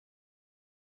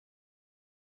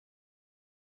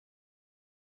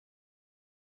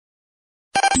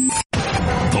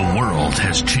world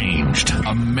has changed.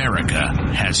 America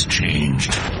has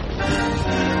changed.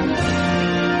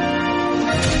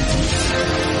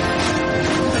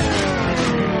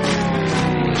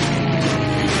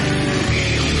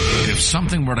 If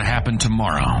something were to happen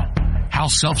tomorrow, how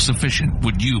self-sufficient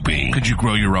would you be? Could you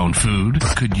grow your own food?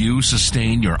 Could you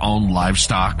sustain your own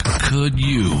livestock? Could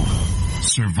you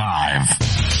survive?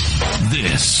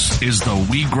 This is the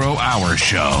We Grow Our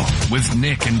Show with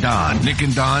Nick and Don. Nick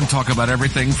and Don talk about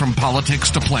everything from politics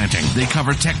to planting. They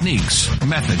cover techniques,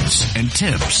 methods, and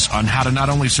tips on how to not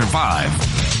only survive,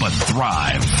 but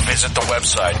thrive. Visit the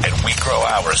website at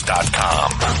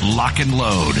WeGrowOurs.com. Lock and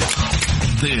load.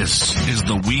 This is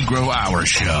the We Grow Our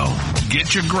Show.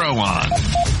 Get your grow on.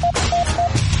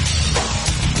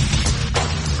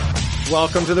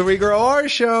 Welcome to the We Grow Our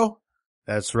Show.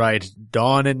 That's right.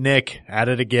 Dawn and Nick at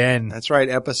it again. That's right.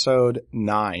 Episode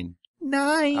 9.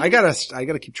 9. I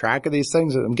gotta keep track of these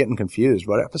things. I'm getting confused.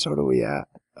 What episode are we at?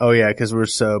 Oh yeah, because we're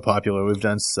so popular. We've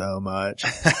done so much.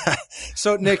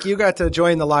 So Nick, you got to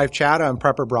join the live chat on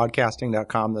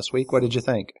prepperbroadcasting.com this week. What did you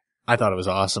think? I thought it was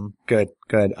awesome. Good.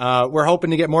 We're hoping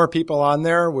to get more people on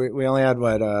there. We only had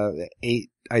 8,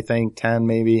 I think, 10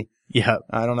 maybe. Yeah.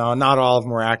 I don't know. Not all of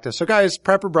them were active. So guys,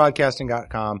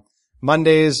 prepperbroadcasting.com,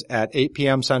 Mondays at 8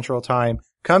 p.m. Central Time.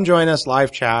 Come join us,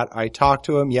 live chat. I talked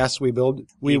to him. Yes, we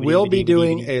will be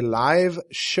doing a live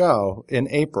show in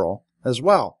April as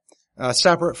well.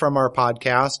 Separate from our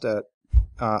podcast at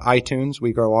iTunes,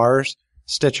 We Grow Ours,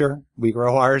 Stitcher, We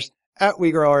Grow Ours, at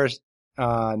We Grow Ours,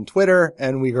 on Twitter,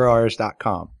 and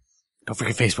WeGrowOurs.com. Don't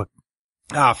forget Facebook.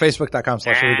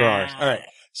 Facebook.com/WeGrowOurs. All right.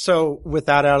 So with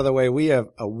that out of the way, we have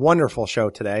a wonderful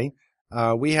show today.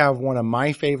 We have one of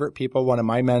my favorite people, one of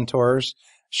my mentors.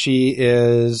 She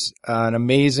is an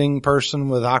amazing person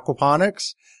with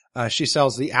aquaponics. She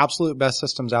sells the absolute best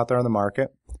systems out there on the market.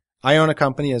 I own a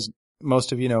company, as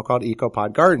most of you know, called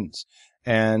EcoPod Gardens,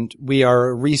 and we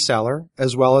are a reseller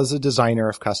as well as a designer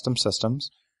of custom systems.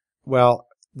 Well,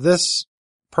 this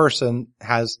person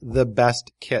has the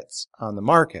best kits on the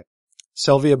market.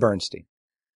 Sylvia Bernstein.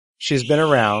 She's been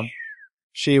around.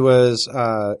 She was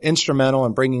instrumental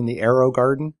in bringing the Aero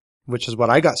Garden, which is what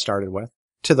I got started with,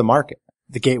 to the market.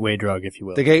 The gateway drug, if you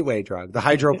will. The gateway drug, the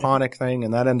hydroponic thing,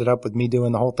 and that ended up with me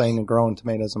doing the whole thing and growing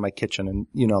tomatoes in my kitchen, and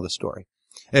you know the story.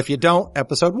 If you don't,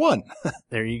 episode 1.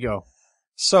 There you go.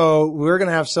 So we're going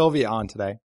to have Sylvia on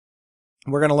today.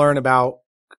 We're going to learn a little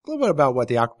bit about what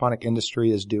the aquaponic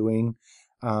industry is doing,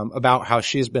 about how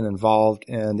she's been involved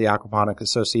in the Aquaponic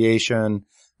Association,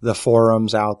 the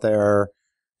forums out there.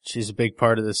 She's a big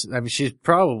part of this. I mean, she's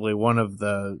probably one of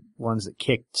the ones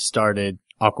that started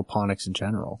aquaponics in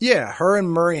general. Yeah, her and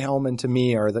Murray Hellman to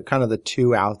me are the kind of the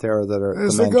two out there that are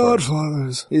the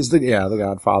godfathers. The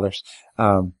godfathers.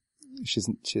 She's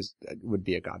would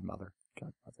be a godmother.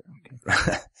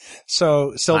 Okay.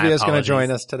 So Sylvia's going to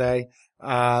join us today.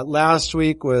 Last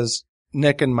week was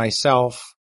Nick and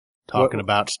myself talking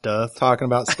about stuff.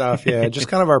 Yeah. Just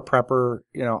kind of our prepper,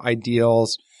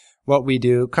 ideals, what we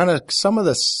do, kind of some of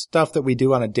the stuff that we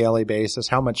do on a daily basis,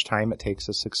 how much time it takes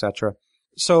us, etc.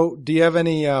 So do you have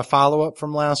any follow-up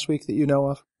from last week that you know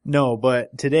of? No,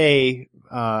 but today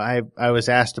I was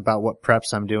asked about what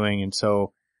preps I'm doing, and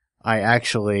so I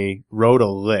actually wrote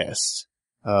a list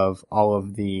of all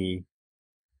of the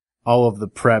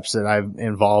preps that I'm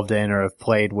involved in or have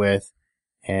played with,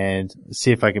 and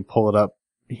see if I can pull it up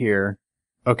here.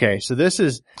 Okay, so here it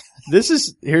is. This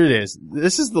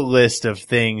is the list of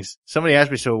things. Somebody asked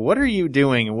me, so what are you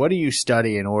doing and what do you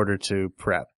study in order to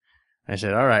prep? I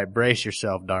said, all right, brace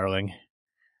yourself, darling.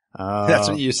 That's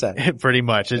what you said. Pretty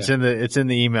much. It's in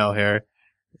the email here.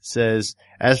 It says,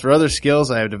 as for other skills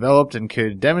I have developed and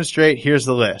could demonstrate, here's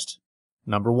the list.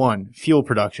 Number 1, fuel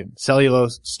production,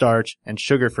 cellulose, starch, and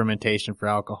sugar fermentation for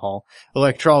alcohol,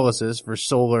 electrolysis,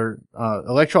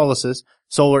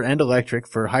 solar and electric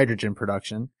for hydrogen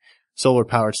production,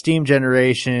 solar-powered steam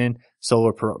generation,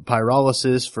 solar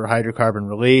pyrolysis for hydrocarbon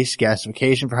release,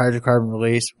 gasification for hydrocarbon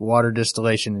release, water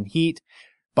distillation and heat,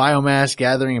 biomass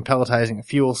gathering and pelletizing of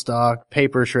fuel stock,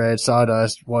 paper shred,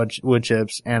 sawdust, wood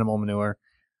chips, animal manure,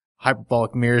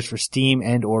 hyperbolic mirrors for steam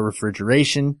and or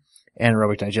refrigeration,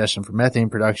 anaerobic digestion for methane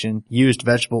production, used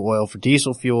vegetable oil for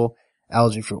diesel fuel,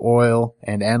 algae for oil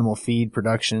and animal feed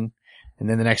production. And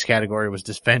then the next category was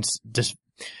defense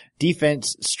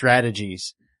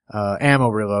strategies, ammo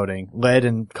reloading, lead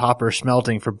and copper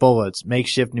smelting for bullets,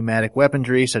 makeshift pneumatic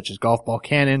weaponry such as golf ball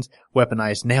cannons,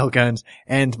 weaponized nail guns,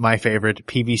 and my favorite,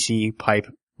 PVC pipe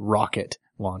rocket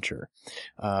launcher,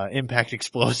 impact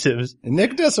explosives.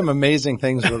 Nick does some amazing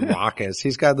things with rockets.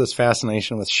 He's got this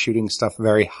fascination with shooting stuff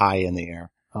very high in the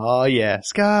air. Oh yeah,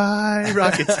 sky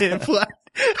rockets in flight.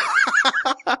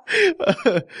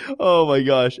 Oh my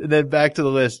gosh. And then back to the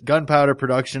list. Gunpowder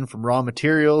production from raw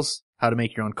materials, how to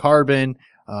make your own carbon,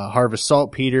 harvest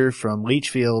saltpeter from leach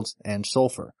fields, and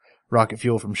sulfur. Rocket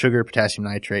fuel from sugar, potassium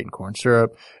nitrate, and corn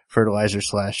syrup.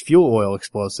 Fertilizer/fuel oil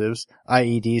explosives.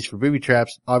 IEDs for booby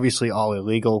traps. Obviously all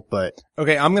illegal, but...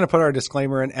 Okay, I'm going to put our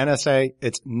disclaimer in. NSA,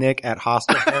 it's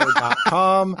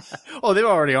nick@hostlehair.com. Oh, they're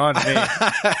already on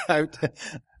to me.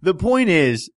 The point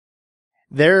is,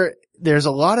 there's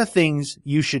a lot of things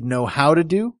you should know how to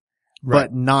do,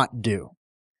 but not do.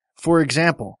 For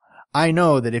example, I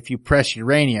know that if you press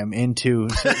uranium into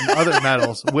certain other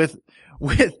metals with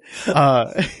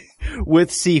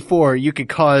C4, you could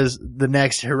cause the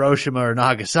next Hiroshima or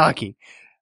Nagasaki.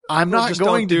 I'm not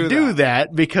going to do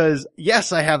that because,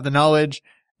 yes, I have the knowledge.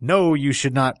 No, you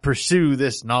should not pursue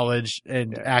this knowledge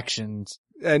and actions.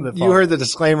 And you heard the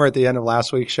disclaimer at the end of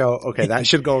last week's show. Okay, that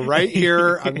should go right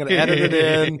here. I'm going to edit it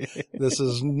in. This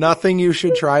is nothing you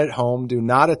should try at home. Do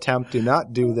not attempt. Do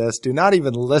not do this. Do not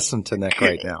even listen to Nick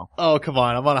right now. Oh, come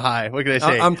on. I'm on a high. What can I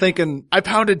say? I'm thinking. I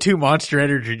pounded 2 Monster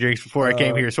Energy drinks before I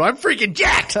came here, so I'm freaking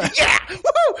jacked. Yeah!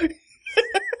 Woo!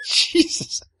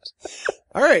 Jesus.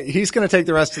 All right. He's going to take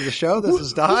the rest of the show. This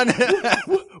is Don.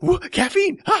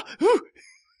 Caffeine.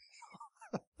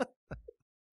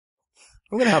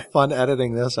 I'm going to have fun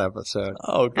editing this episode.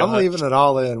 Oh, God. I'm leaving it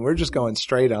all in. We're just going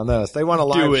straight on this. They want a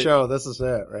live show. This is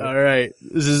it, right? All right.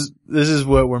 This is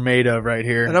what we're made of right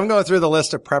here. And I'm going through the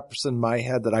list of preps in my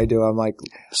head that I do. I'm like,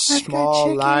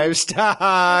 small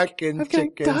livestock and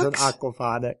chickens and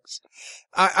aquaponics.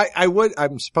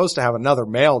 I'm supposed to have another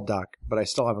male duck, but I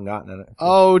still haven't gotten it.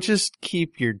 Oh, just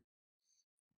keep your...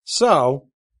 So.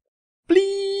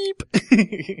 Bleep.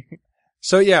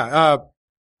 So yeah,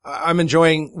 I'm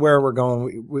enjoying where we're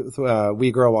going with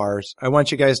We Grow Ours. I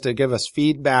want you guys to give us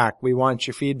feedback. We want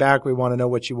your feedback. We want to know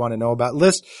what you want to know about.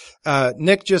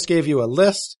 Nick just gave you a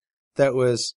list that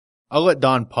was... I'll let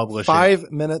Don publish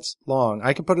 5 minutes long.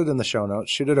 I can put it in the show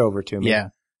notes. Shoot it over to me. Yeah.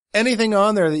 Anything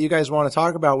on there that you guys want to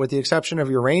talk about with the exception of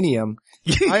uranium,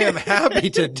 I am happy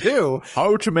to do.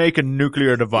 How to make a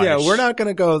nuclear device. Yeah, we're not going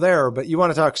to go there, but you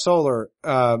want to talk solar,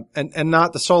 and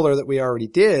not the solar that we already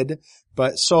did,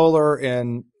 but solar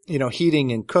and,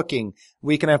 heating and cooking.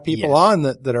 We can have people on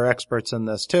that are experts in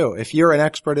this too. If you're an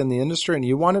expert in the industry and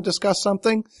you want to discuss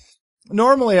something,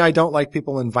 normally I don't like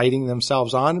people inviting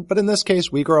themselves on, but in this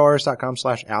case,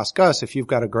 wegrowers.com/ask us. If you've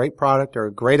got a great product or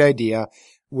a great idea,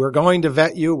 we're going to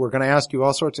vet you. We're going to ask you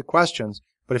all sorts of questions.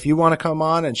 But if you want to come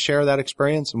on and share that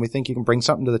experience and we think you can bring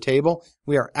something to the table,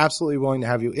 we are absolutely willing to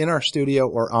have you in our studio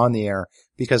or on the air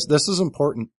because this is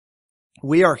important.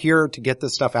 We are here to get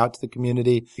this stuff out to the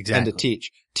community and to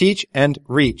teach. Teach and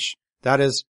reach. That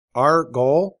is our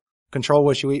goal. Control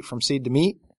what you eat from seed to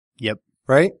meat. Yep.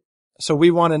 Right? So we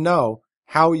want to know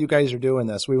how you guys are doing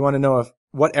this. We want to know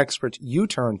what experts you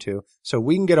turn to so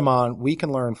we can get them on. We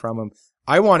can learn from them.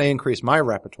 I want to increase my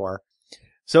repertoire.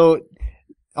 So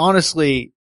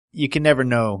honestly, you can never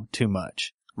know too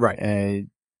much. Right.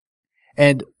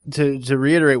 And to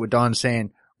reiterate what Don's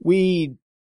saying,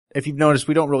 if you've noticed,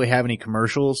 we don't really have any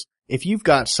commercials. If you've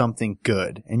got something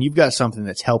good and you've got something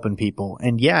that's helping people,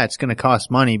 and yeah, it's going to cost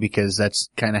money because that's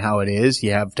kind of how it is.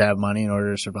 You have to have money in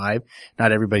order to survive.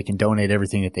 Not everybody can donate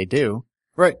everything that they do.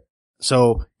 Right.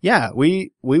 So yeah,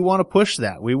 we want to push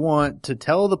that. We want to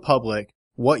tell the public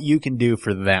what you can do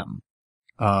for them.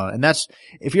 And that's,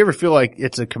 if you ever feel like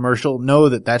it's a commercial, know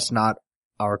that that's not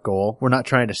our goal. We're not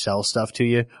trying to sell stuff to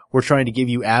you. We're trying to give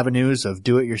you avenues of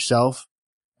do it yourself,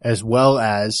 as well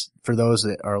as for those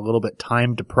that are a little bit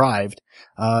time deprived.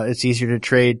 It's easier to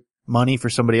trade money for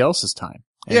somebody else's time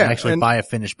and actually buy a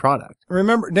finished product.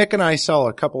 Remember, Nick and I sell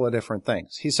a couple of different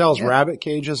things. He sells rabbit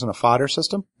cages and a fodder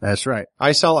system. That's right.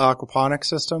 I sell aquaponic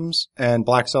systems and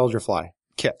black soldier fly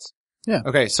kits. Yeah.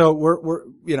 Okay. So we're,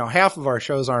 half of our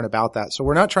shows aren't about that. So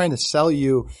we're not trying to sell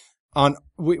you on,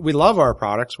 we love our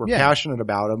products. We're passionate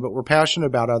about them, but we're passionate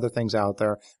about other things out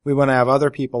there. We want to have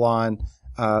other people on,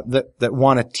 that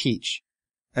want to teach.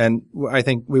 And I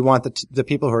think we want the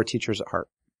people who are teachers at heart.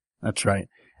 That's right.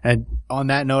 And on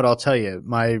that note, I'll tell you,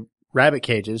 my rabbit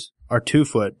cages are 2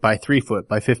 foot by 3 foot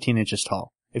by 15 inches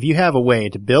tall. If you have a way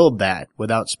to build that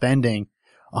without spending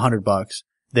 $100,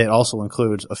 that also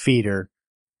includes a feeder,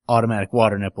 automatic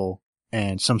water nipple,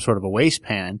 and some sort of a waste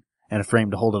pan and a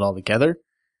frame to hold it all together,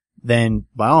 then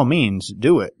by all means,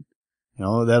 do it.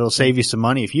 That'll save you some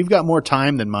money. If you've got more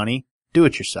time than money, do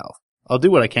it yourself. I'll do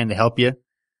what I can to help you.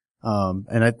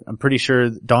 And I'm pretty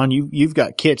sure, Don, you've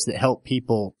got kits that help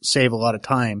people save a lot of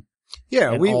time.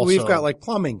 Yeah, we've got like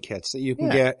plumbing kits that you can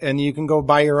get, and you can go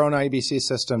buy your own IBC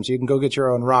systems. You can go get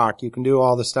your own rock. You can do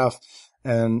all the stuff.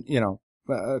 And,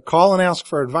 call and ask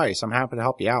for advice. I'm happy to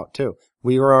help you out too.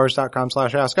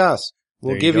 WeGrowers.com/ask us.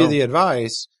 We'll give you the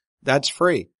advice. That's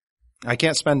free. I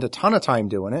can't spend a ton of time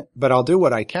doing it, but I'll do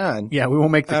what I can. Yeah, we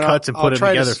won't make the cuts and put them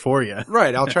together for you.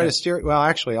 Right. I'll try to steer. Well,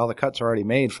 actually, all the cuts are already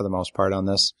made for the most part on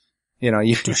this. You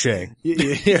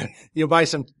buy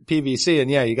some PVC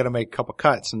and you got to make a couple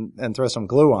cuts and throw some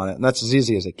glue on it. And that's as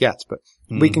easy as it gets. But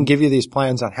we can give you these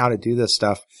plans on how to do this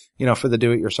stuff, for the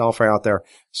do-it-yourselfer out there.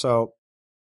 So,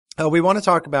 we want to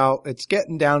talk about, it's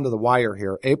getting down to the wire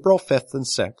here. April 5th and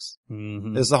 6th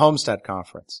is the Homestead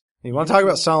Conference. You want to talk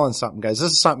about selling something, guys?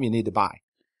 This is something you need to buy.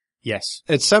 Yes.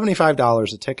 It's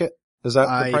 $75 a ticket. Is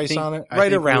that the price on it?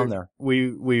 Right around there.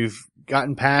 We've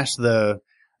gotten past the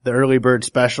early bird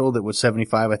special that was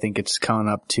 75. I think it's coming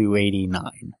up to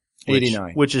 89.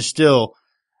 89. Which is still,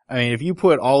 I mean, if you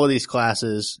put all of these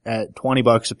classes at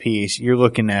 $20 a piece, you're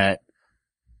looking at,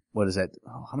 what is that?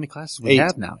 Oh, how many classes we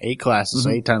have now? 8 classes.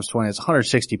 So 8 times 20 is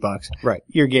 $160. Right.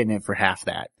 You're getting it for half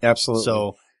that. Absolutely.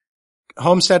 So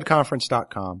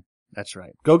homesteadconference.com. That's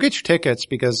right. Go get your tickets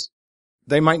because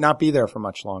they might not be there for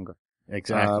much longer.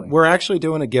 Exactly. We're actually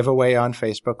doing a giveaway on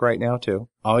Facebook right now too.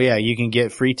 Oh yeah, you can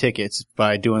get free tickets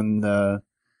by doing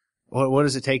what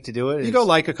does it take to do it? You go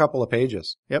like a couple of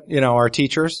pages. Yep. Our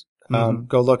teachers,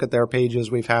 go look at their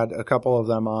pages. We've had a couple of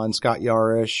them on, Scott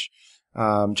Yarish,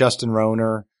 Justin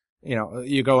Rohner.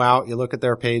 You go out, you look at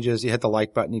their pages, you hit the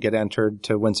like button, you get entered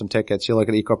to win some tickets. You look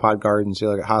at EcoPod Gardens, you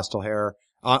look at Hostile Hair,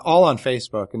 all on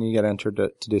Facebook, and you get entered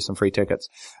to do some free tickets.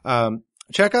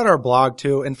 Check out our blog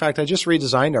too. In fact, I just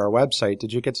redesigned our website.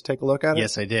 Did you get to take a look at it?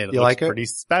 Yes, I did. You like it? Pretty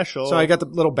special. So I got the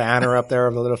little banner up there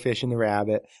of the little fish and the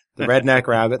rabbit, the redneck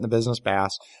rabbit and the business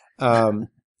bass.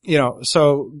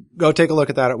 So go take a look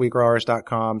at that at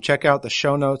WeGrowers.com. Check out the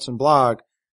show notes and blog.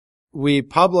 We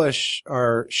publish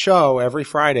our show every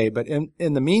Friday, but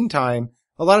in the meantime,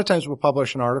 a lot of times we'll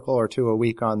publish an article or two a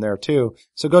week on there too.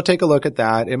 So go take a look at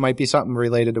that. It might be something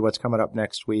related to what's coming up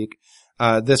next week.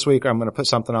 This week I'm going to put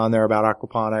something on there about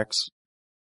aquaponics.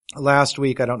 Last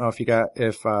week, I don't know if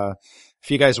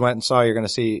you guys went and saw, you're going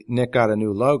to see Nick got a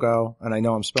new logo, and I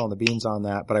know I'm spilling the beans on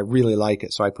that, but I really like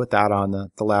it. So I put that on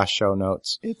the last show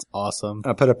notes. It's awesome.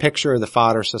 I put a picture of the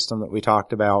fodder system that we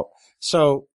talked about.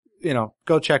 So,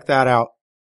 go check that out.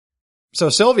 So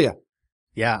Sylvia.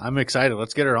 Yeah, I'm excited.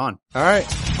 Let's get her on. All right.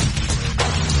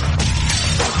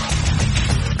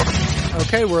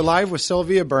 Okay, we're live with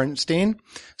Sylvia Bernstein.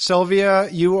 Sylvia,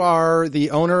 you are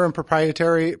the owner and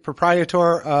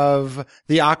proprietor of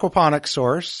the Aquaponics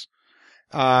Source.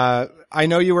 I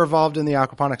know you were involved in the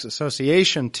Aquaponics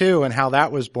Association too, and how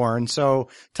that was born. So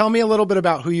tell me a little bit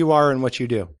about who you are and what you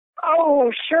do.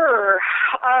 Oh, sure.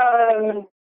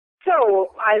 So,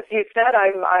 as you said,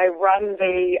 I run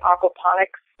the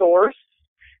Aquaponics Source,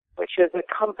 which is a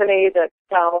company that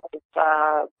sells,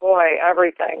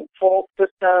 everything, full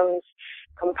systems,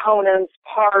 components,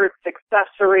 parts,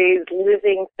 accessories,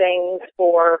 living things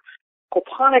for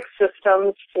aquaponics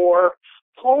systems for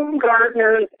home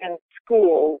gardeners and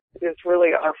schools is really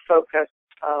our focus.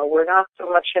 We're not so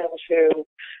much into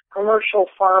commercial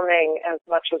farming as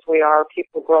much as we are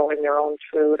people growing their own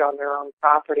food on their own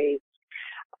properties.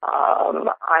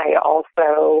 I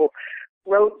also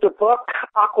wrote the book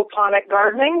Aquaponic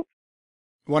Gardening.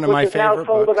 One of my favorite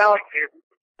books.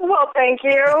 Well, thank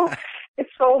you. It's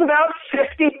sold about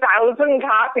 50,000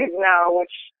 copies now,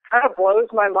 which kind of blows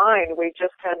my mind. We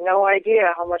just had no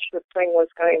idea how much this thing was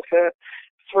going to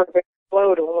sort of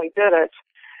explode when we did it.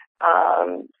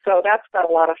 So that's been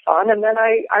a lot of fun. And then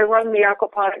I run the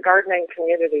Aquaponic Gardening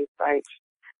community site,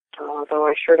 although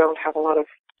I sure don't have a lot of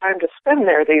time to spend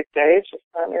there these days, just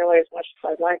not nearly as much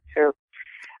as I'd like to.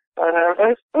 But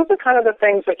those are kind of the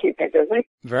things that keep me busy.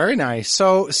 Very nice.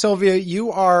 So, Sylvia,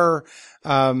 you are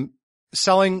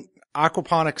selling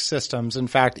aquaponics systems. In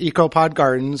fact, EcoPod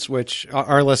Gardens, which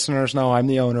our listeners know I'm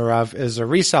the owner of, is a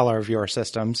reseller of your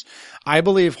systems. I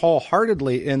believe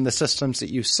wholeheartedly in the systems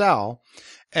that you sell.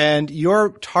 And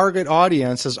your target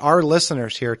audience is our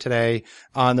listeners here today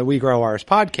on the We Grow Ours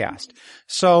podcast.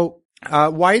 So,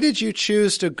 why did you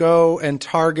choose to go and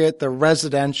target the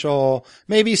residential,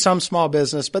 maybe some small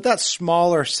business, but that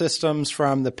smaller systems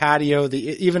from the patio,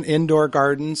 even indoor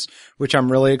gardens, which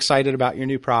I'm really excited about your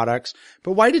new products.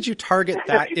 But why did you target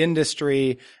that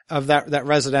industry of that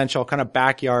residential kind of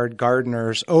backyard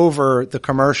gardeners over the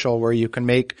commercial where you can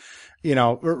make,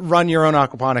 run your own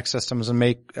aquaponic systems and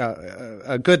make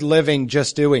a good living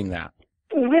just doing that?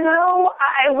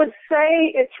 I would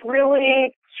say it's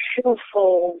really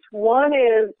twofold. One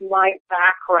is my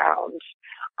background.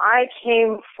 I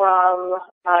came from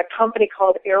a company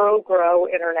called AeroGrow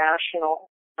International.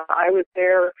 I was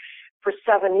their for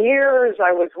 7 years.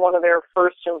 I was one of their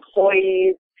first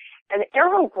employees. And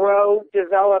AeroGrow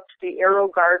developed the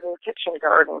AeroGarden kitchen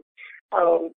garden,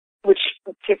 which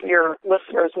your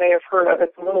listeners may have heard of.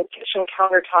 It's a little kitchen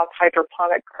countertop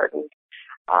hydroponic garden.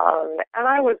 And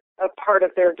I was a part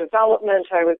of their development.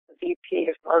 I was the VP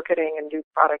of marketing and new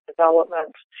product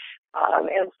development.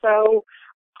 And so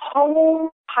home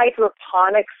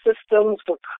hydroponic systems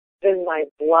were in my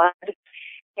blood.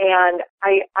 And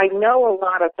I know a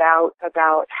lot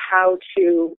about how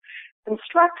to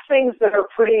construct things that are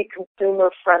pretty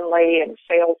consumer friendly and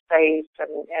sales based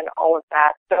and all of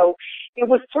that. So it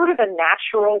was sort of a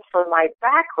natural for my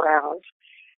background.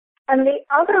 And the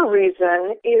other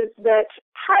reason is that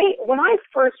when I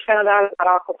first found out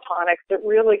about aquaponics, it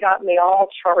really got me all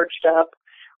charged up.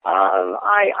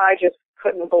 I just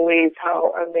couldn't believe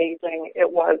how amazing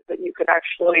it was that you could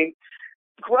actually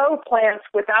grow plants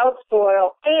without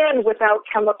soil and without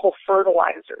chemical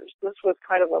fertilizers. This was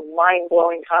kind of a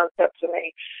mind-blowing concept to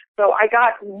me. So I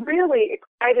got really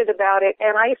excited about it,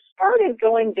 and I started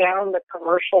going down the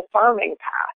commercial farming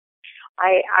path.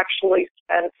 I actually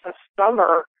spent a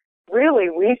summer really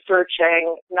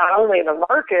researching not only the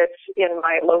markets in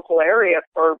my local area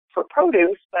for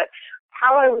produce, but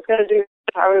how I was going to do,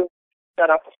 how I would set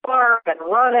up a farm and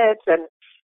run it.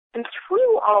 And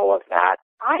through all of that,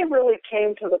 I really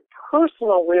came to the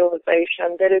personal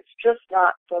realization that it's just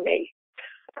not for me.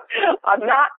 I'm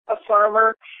not a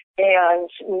farmer, and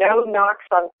no knocks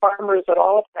on farmers at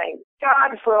all. Thank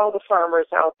God for all the farmers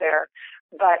out there.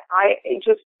 But I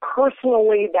just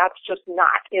personally, that's just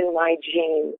not in my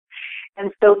genes.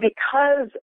 And so because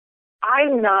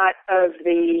I'm not of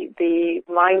the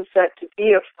mindset to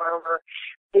be a farmer,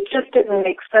 it just didn't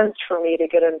make sense for me to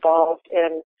get involved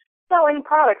in selling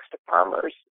products to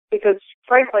farmers. Because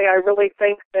frankly, I really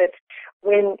think that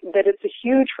it's a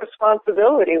huge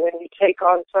responsibility when you take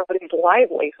on somebody's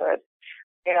livelihood.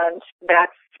 And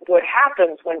that's what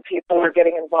happens when people are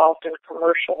getting involved in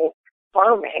commercial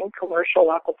farming, commercial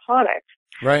aquaponics.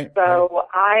 Right. So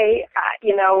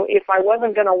if I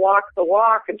wasn't going to walk the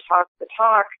walk and talk the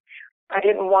talk, I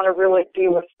didn't want to really be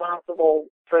responsible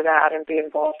for that and be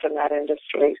involved in that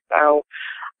industry. So,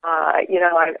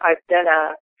 I've been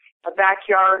a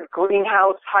backyard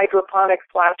greenhouse hydroponic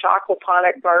 /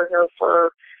 aquaponic gardener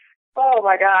for, oh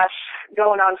my gosh,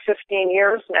 going on 15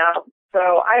 years now. So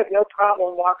I have no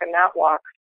problem walking that walk.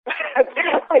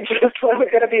 I just wasn't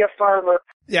going to be a farmer.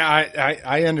 Yeah,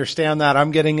 I understand that.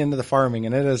 I'm getting into the farming,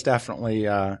 and it is definitely,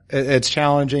 it's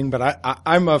challenging, but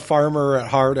I'm a farmer at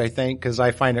heart, I think, because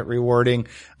I find it rewarding.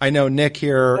 I know Nick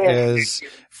here is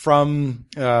from,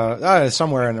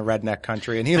 somewhere in the redneck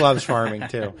country, and he loves farming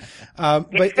too.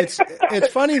 But it's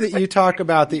funny that you talk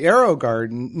about the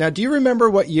AeroGarden. Now, do you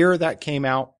remember what year that came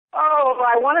out? Oh,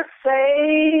 I want to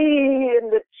say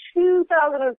in the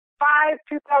 2005,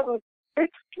 2006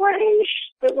 range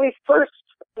that we first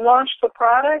launched the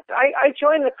product. I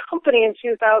joined the company in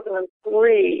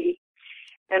 2003,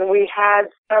 and we had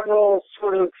several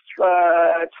sort of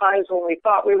times when we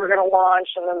thought we were going to launch,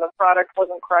 and then the product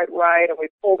wasn't quite right, and we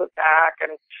pulled it back.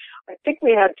 And I think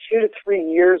we had 2 to 3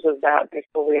 years of that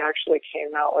before we actually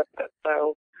came out with it.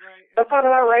 So that sound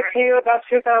about right to you, about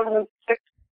 2006?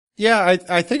 Yeah,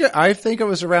 I think it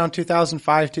was around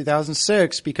 2005,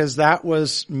 2006, because that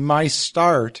was my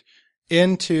start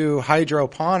into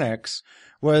hydroponics.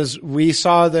 Was we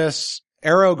saw this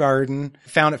AeroGarden,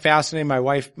 found it fascinating. My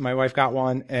wife got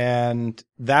one, and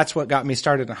that's what got me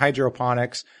started in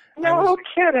hydroponics. No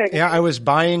kidding. Yeah, I was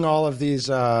buying all of these,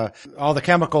 all the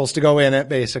chemicals to go in it,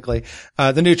 basically,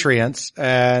 the nutrients,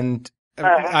 and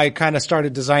I kind of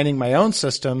started designing my own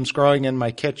systems, growing in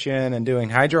my kitchen and doing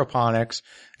hydroponics.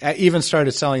 I even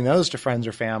started selling those to friends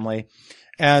or family,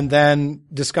 and then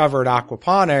discovered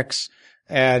aquaponics.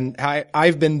 And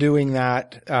I've been doing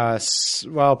that,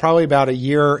 probably about a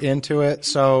year into it.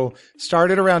 So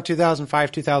started around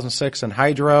 2005, 2006 in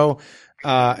hydro,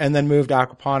 and then moved to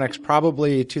aquaponics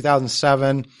probably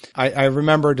 2007. I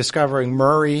remember discovering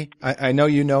Murray. I know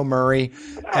you know Murray,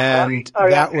 and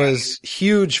that was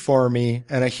huge for me,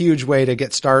 and a huge way to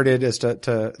get started is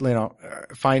to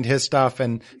find his stuff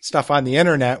and stuff on the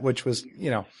internet, which was,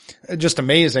 just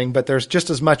amazing. But there's just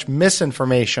as much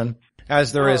misinformation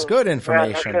as there is good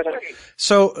information.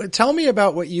 So tell me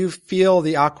about what you feel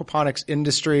the aquaponics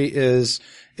industry is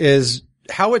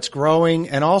how it's growing,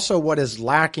 and also what is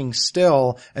lacking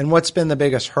still, and what's been the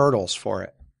biggest hurdles for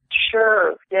it.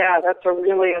 Sure. Yeah, that's a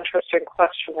really interesting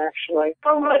question, actually.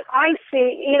 From what I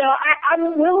see,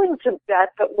 I'm willing to bet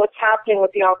that what's happening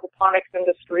with the aquaponics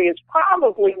industry is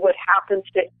probably what happens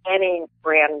to any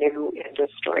brand new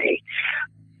industry.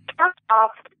 First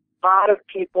off, lot of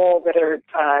people that are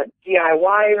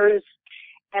DIYers,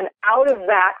 and out of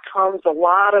that comes a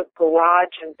lot of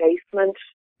garage and basement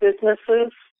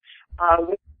businesses.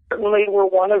 We certainly were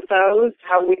one of those,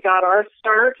 how we got our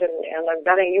start, and I'm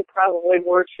betting you probably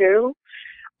were too.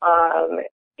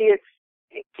 It's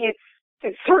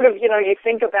sort of, you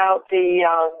think about the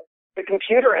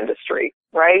computer industry,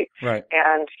 right? Right.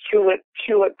 And Hewlett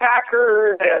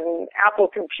Packard and Apple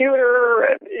Computer,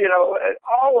 and,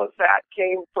 all of that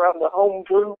came from the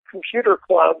homebrew computer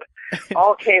club.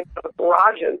 All came from the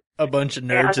garages. A bunch of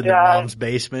nerds in their mom's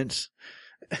basements.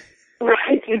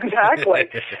 Right, exactly.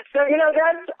 So,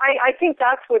 I think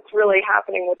that's what's really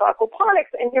happening with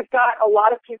aquaponics. And you've got a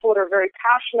lot of people that are very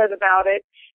passionate about it.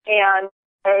 And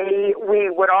we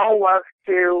would all love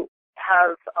to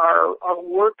have our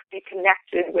work be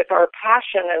connected with our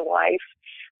passion in life.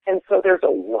 And so there's a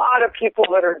lot of people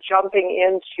that are jumping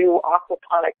into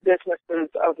aquaponic businesses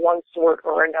of one sort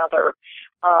or another.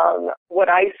 What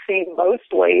I see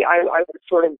mostly, I would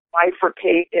sort of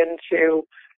bifurcate into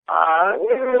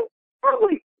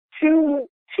probably two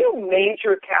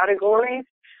major categories.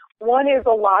 One is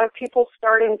a lot of people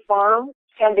starting farms,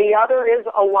 and the other is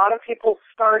a lot of people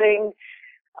starting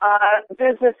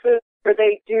businesses where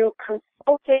they do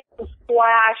consulting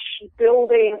 /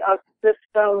 building of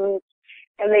systems,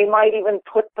 and they might even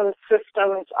put them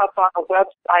systems up on a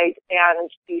website and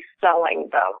be selling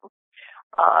them.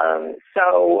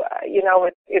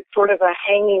 It's sort of a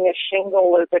hanging a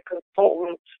shingle as a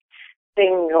consultant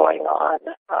thing going on.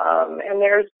 And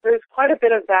there's quite a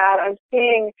bit of that. I'm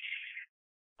seeing,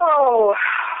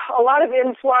 a lot of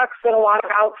influx and a lot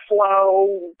of outflow,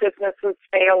 businesses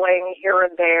failing here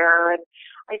and there. And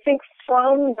I think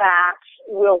from that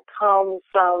will come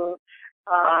some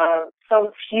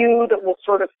few that will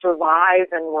sort of survive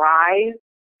and rise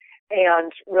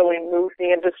and really move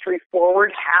the industry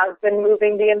forward, have been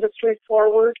moving the industry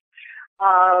forward.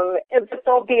 But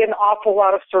there'll be an awful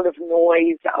lot of sort of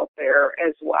noise out there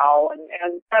as well,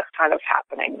 and that's kind of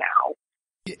happening now.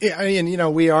 Yeah, I mean,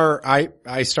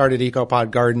 I started EcoPod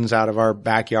Gardens out of our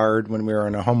backyard when we were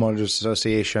in a homeowners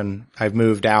association. I've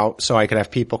moved out so I could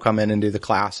have people come in and do the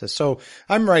classes. So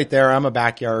I'm right there. I'm a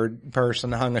backyard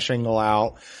person, hung a shingle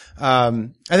out.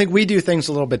 I think we do things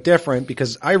a little bit different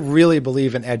because I really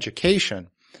believe in education.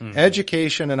 Mm-hmm.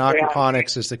 Education in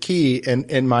aquaponics is the key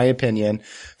in my opinion.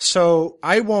 So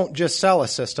I won't just sell a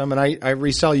system, and I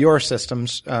resell your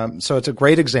systems. So it's a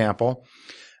great example.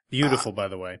 Beautiful, by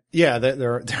the way. Yeah,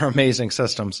 they're amazing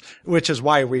systems, which is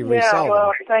why we resell them.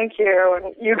 Well, thank you.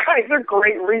 And you guys are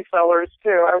great resellers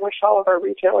too. I wish all of our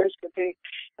retailers could be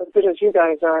as good as you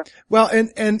guys are. Well,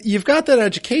 and you've got that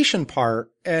education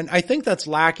part, and I think that's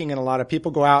lacking in a lot of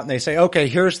people go out and they say, okay,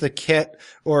 here's the kit,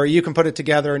 or you can put it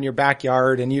together in your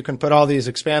backyard and you can put all these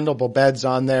expandable beds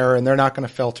on there and they're not going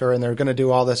to filter and they're going to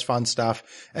do all this fun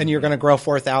stuff and you're going to grow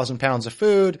 4,000 pounds of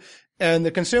food. And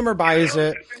the consumer buys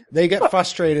it, they get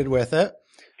frustrated with it,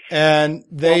 and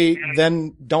they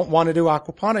then don't want to do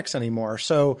aquaponics anymore.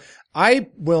 So I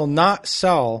will not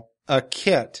sell a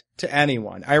kit to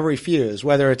anyone. I refuse.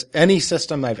 Whether it's any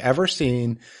system I've ever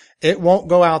seen, it won't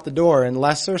go out the door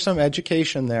unless there's some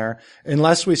education there,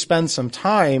 unless we spend some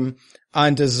time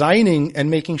on designing and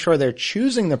making sure they're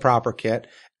choosing the proper kit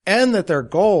and that their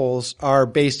goals are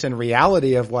based in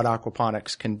reality of what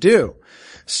aquaponics can do.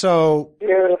 So,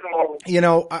 beautiful.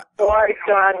 All right,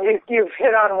 John, you've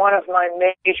hit on one of my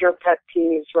major pet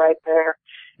peeves right there.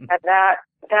 And that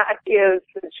is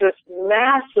just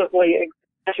massively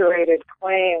exaggerated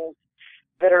claims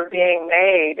that are being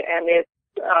made. And it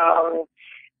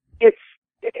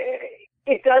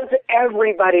does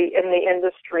everybody in the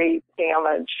industry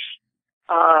damage.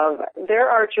 There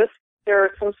are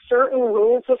some certain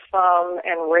rules of thumb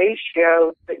and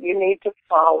ratios that you need to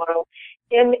follow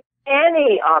in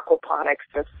any aquaponic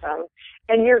system,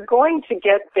 and you're going to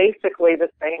get basically the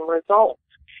same results.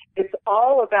 It's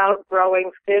all about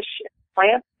growing fish and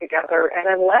plants together, and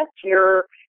unless you're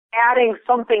adding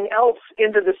something else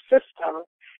into the system,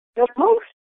 most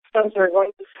systems are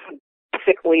going to see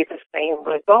basically the same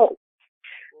results.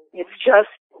 It's just...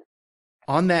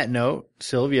 On that note,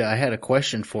 Sylvia, I had a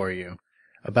question for you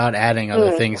about adding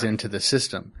other things into the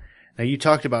system. Now, you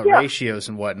talked about ratios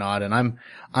and whatnot, and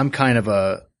I'm kind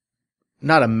of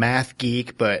not a math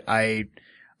geek, but I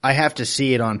have to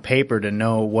see it on paper to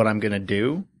know what I'm going to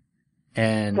do.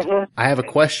 And I have a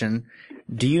question.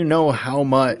 Do you know how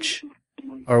much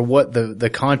or what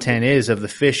the content is of the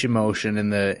fish emulsion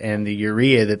and the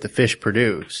urea that the fish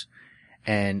produce,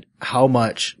 and how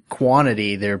much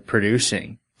quantity they're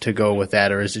producing to go with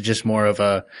that? Or is it just more of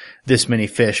a this many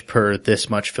fish per this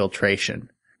much filtration?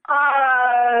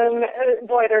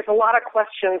 boy, there's a lot of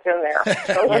questions in there.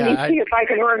 So let me see if I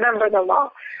can remember them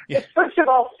all. Yeah. First of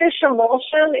all, fish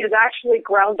emulsion is actually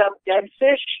ground up dead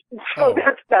fish. So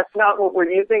that's not what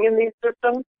we're using in these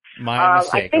systems. My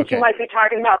mistake. I think you might be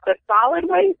talking about the solid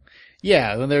waste.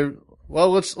 Yeah,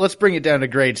 let's bring it down to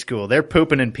grade school. They're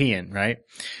pooping and peeing, right?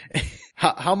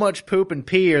 How much poop and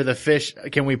pee are the fish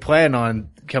can we plan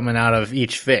on coming out of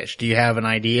each fish? Do you have an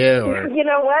idea? Or you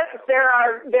know what?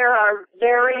 There are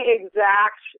very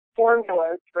exact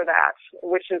formulas for that,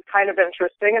 which is kind of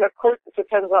interesting. And of course, it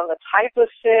depends on the type of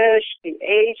fish, the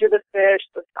age of the fish,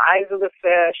 the size of the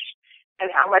fish, and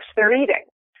how much they're eating.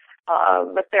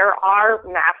 But there are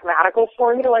mathematical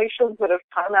formulations that have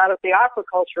come out of the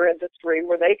aquaculture industry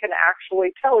where they can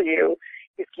actually tell you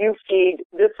if you feed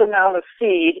this amount of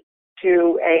feed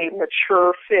to a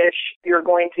mature fish, you're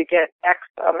going to get X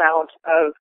amount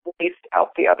of waste out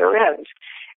the other end.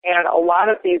 And a lot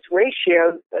of these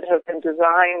ratios that have been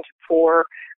designed for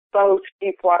both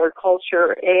deep water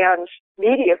culture and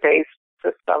media-based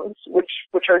systems,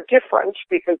 which are different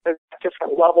because there's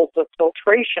different levels of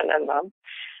filtration in them,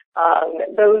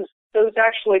 those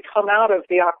actually come out of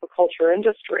the aquaculture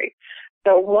industry.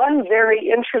 So one very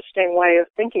interesting way of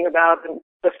thinking about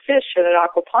the fish in an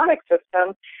aquaponic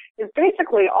system is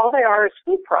basically all they are is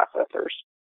food processors.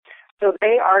 So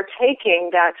they are taking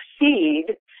that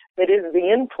feed that is the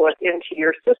input into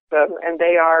your system and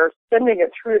they are sending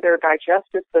it through their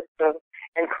digestive system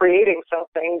and creating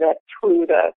something that through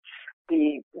the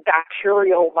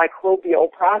bacterial microbial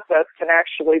process can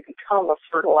actually become a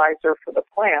fertilizer for the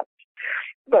plant.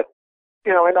 But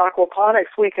in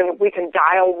aquaponics, we can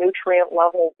dial nutrient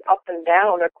levels up and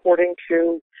down according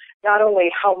to not only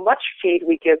how much feed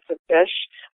we give the fish,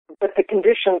 but the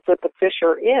conditions that the fish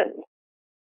are in.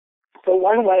 So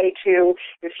one way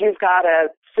if you've got a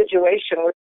situation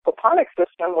with the aquaponic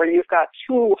system where you've got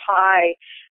too high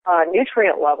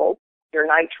nutrient levels, your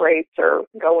nitrates are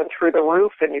going through the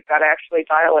roof and you've got to actually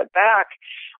dial it back.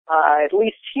 At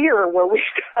least here where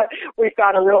we've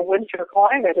got a real winter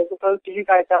climate as opposed to you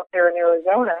guys out there in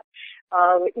Arizona,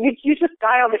 you just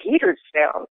dial the heaters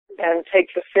down and take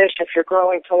the fish. If you're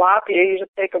growing tilapia, you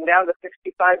just take them down to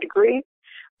 65 degrees.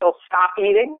 They'll stop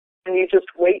eating and you just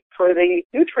wait for the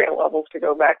nutrient levels to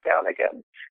go back down again.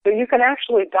 So you can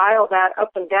actually dial that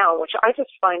up and down, which I just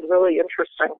find really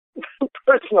interesting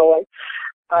personally.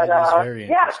 But, that is very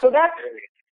interesting. so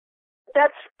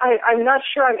I'm not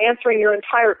sure I'm answering your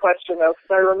entire question though,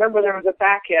 because I remember there was a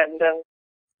back end. And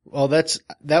well,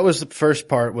 that was the first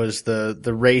part was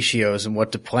the ratios and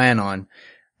what to plan on.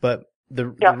 But the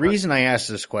reason I asked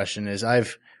this question is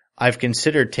I've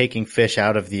considered taking fish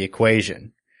out of the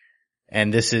equation.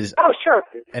 And this is sure.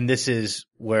 And this is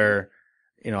where,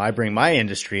 I bring my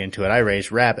industry into it. I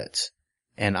raise rabbits.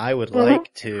 And I would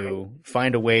like to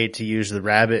find a way to use the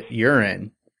rabbit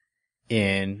urine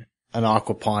in an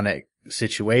aquaponic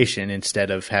situation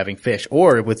instead of having fish,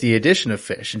 or with the addition of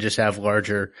fish and just have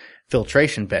larger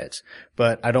filtration beds.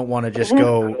 But I don't want to just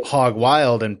go hog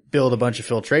wild and build a bunch of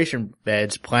filtration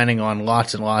beds planning on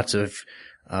lots and lots of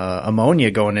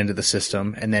ammonia going into the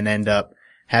system and then end up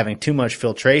having too much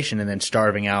filtration and then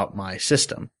starving out my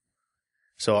system.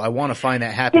 So I want to find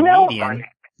that happy median,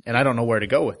 and I don't know where to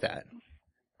go with that.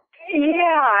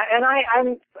 Yeah, and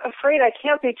I'm afraid I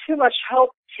can't be too much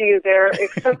help to you there,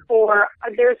 except for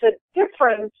there's a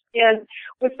difference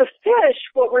with the fish,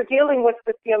 what we're dealing with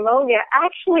the ammonia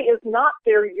actually is not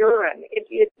their urine.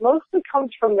 It mostly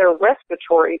comes from their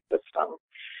respiratory system.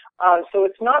 So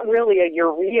it's not really a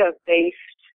urea-based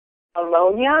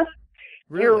ammonia.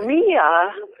 Really?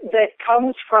 Urea that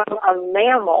comes from a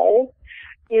mammal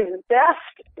is best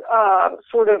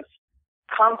sort of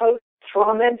compost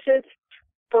fermented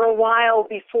for a while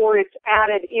before it's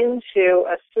added into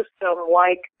a system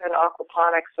like an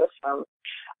aquaponic system.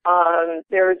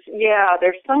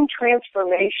 There's some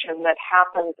transformation that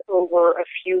happens over a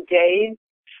few days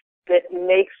that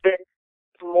makes it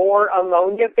more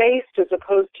ammonia-based as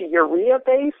opposed to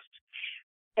urea-based.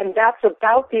 And that's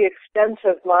about the extent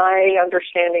of my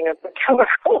understanding of the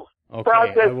chemical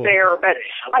process there. But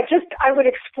I would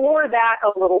explore that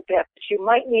a little bit. You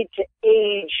might need to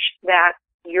age that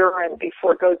urine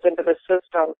before it goes into the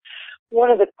system. One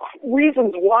of the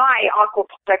reasons why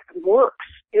aquaponics works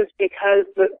is because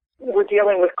we're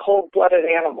dealing with cold-blooded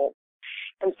animals.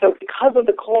 And so because of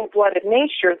the cold-blooded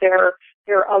nature, their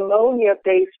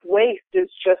ammonia-based waste is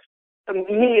just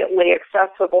immediately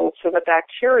accessible to the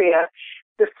bacteria.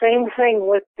 The same thing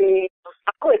with the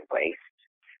solid waste.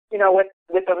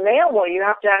 With a mammal, you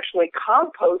have to actually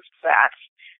compost that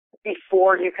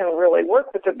before you can really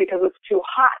work with it because it's too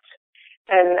hot.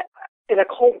 And in a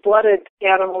cold-blooded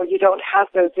animal, you don't have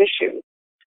those issues.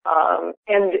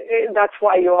 And that's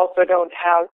why you also don't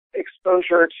have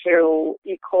exposure to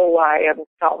E. coli and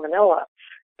salmonella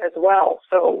as well.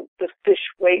 So the fish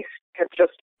waste can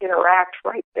just interact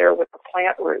right there with the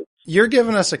plant roots. You're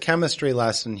giving us a chemistry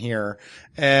lesson here,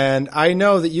 and I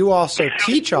know that you also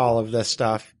teach all of this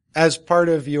stuff as part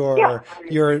of your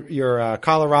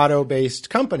Colorado-based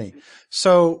company.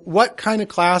 So what kind of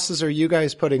classes are you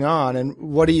guys putting on, and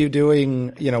what are you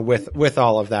doing, with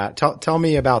all of that? Tell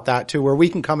me about that too, where we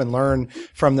can come and learn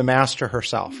from the master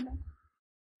herself.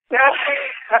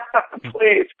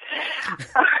 Please.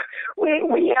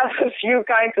 We have a few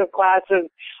kinds of classes.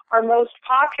 Our most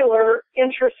popular,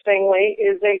 interestingly,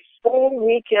 is a full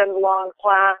weekend-long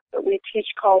class that we teach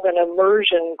called an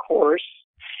immersion course.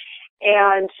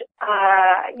 And,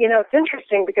 it's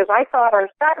interesting because I thought our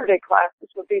Saturday classes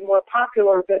would be more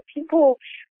popular, but people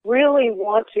really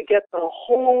want to get the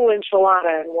whole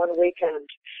enchilada in one weekend.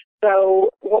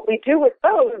 So what we do with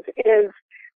those is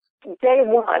day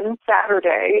one,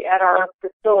 Saturday, at our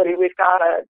facility. We've got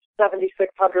a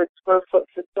 7,600 square foot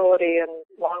facility in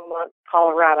Longmont,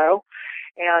 Colorado.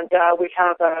 And we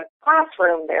have a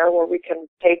classroom there where we can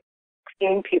take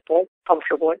 16 people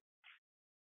comfortably.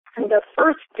 And the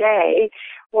first day,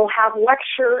 we'll have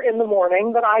lecture in the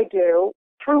morning that I do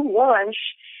through lunch,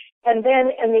 and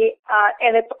then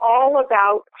and it's all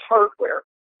about hardware.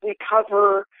 We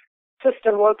cover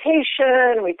system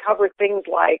location, we cover things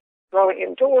like growing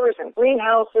indoors and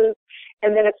greenhouses,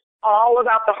 and then it's all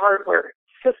about the hardware.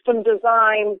 System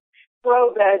design,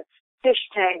 grow beds, fish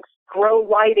tanks, grow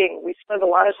lighting. We spend a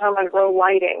lot of time on grow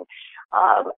lighting.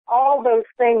 All those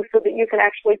things so that you can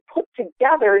actually put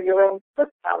together your own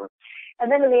system.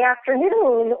 And then in the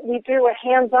afternoon, we do a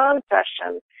hands-on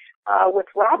session with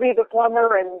Robbie the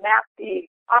plumber and Matt the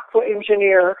aqua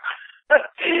engineer.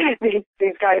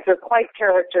 These guys are quite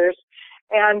characters.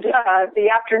 And the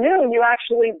afternoon, you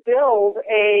actually build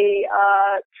a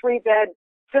 3-bed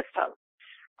system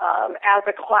as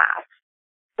a class.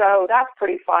 So that's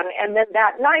pretty fun. And then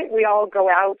that night, we all go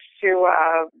out to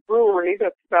a brewery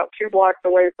that's about 2 blocks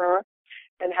away from us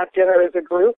and have dinner as a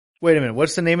group. Wait a minute.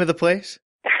 What's the name of the place?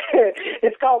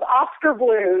 It's called Oscar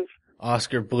Blues.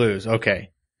 Oscar Blues. Okay.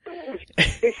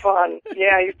 It'd be fun.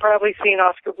 Yeah, you've probably seen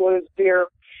Oscar Blues beer.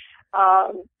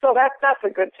 So that's a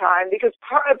good time because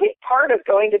a big part of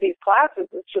going to these classes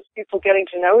is just people getting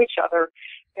to know each other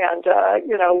and,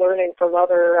 learning from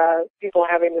other people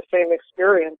having the same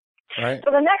experience. Right.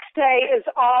 So the next day is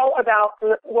all about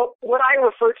what I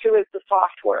refer to as the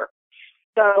software.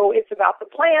 So it's about the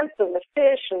plants and the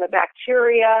fish and the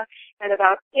bacteria and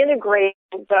about integrating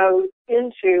those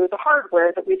into the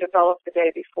hardware that we developed the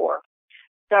day before.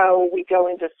 So we go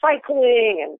into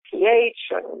cycling and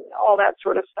pH and all that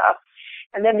sort of stuff.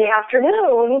 And then the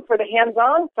afternoon for the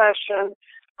hands-on session,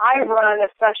 I run a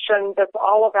session that's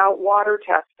all about water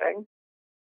testing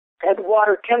and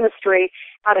water chemistry,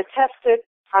 how to test it,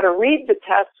 how to read the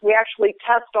tests. We actually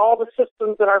test all the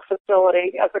systems in our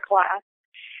facility as a class.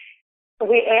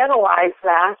 We analyze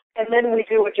that, and then we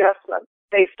do adjustments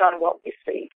based on what we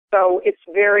see. So it's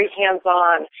very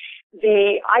hands-on.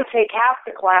 I take half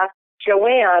the class.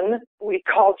 Joanne, we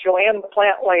call Joanne the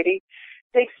plant lady,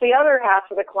 takes the other half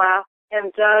of the class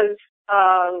and does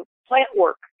plant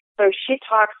work. So she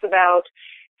talks about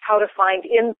how to find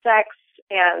insects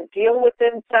and deal with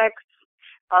insects.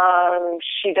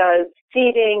 She does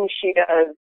seeding, she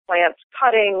does plant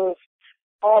cuttings,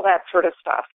 all that sort of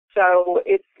stuff. So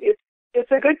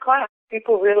it's a good class.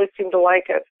 People really seem to like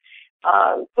it.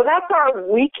 So that's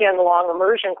our weekend-long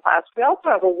immersion class. We also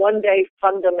have a 1-day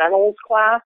fundamentals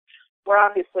class where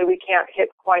obviously we can't hit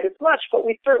quite as much, but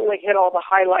we certainly hit all the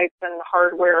highlights in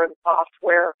hardware and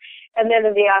software. And then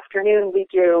in the afternoon, we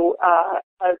do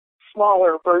a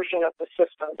smaller version of the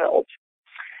system build.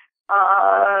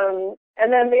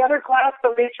 And then the other class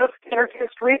that we just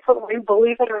introduced recently,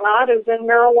 believe it or not, is in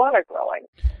marijuana growing.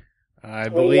 I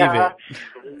believe it.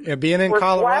 Yeah, being in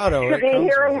Colorado. We're blessed to be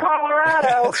here in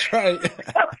Colorado. That's right.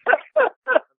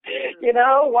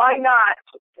 Why not?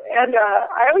 And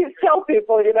I always tell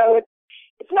people,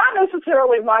 it's not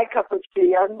necessarily my cup of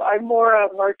tea. I'm more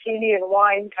a martini and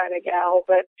wine kind of gal,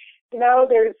 but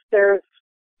there's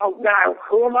now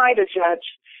who am I to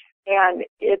judge? And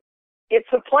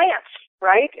it's a plant,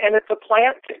 right? And it's a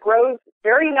plant that grows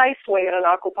very nicely in an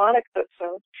aquaponics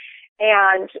system,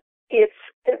 and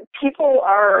people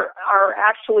are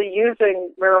actually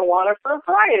using marijuana for a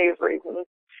variety of reasons,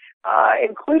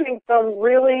 including some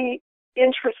really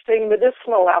interesting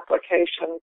medicinal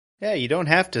applications. Yeah, you don't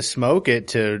have to smoke it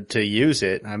to use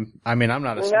it. I'm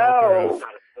not a smoker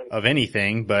of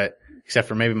anything, but except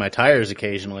for maybe my tires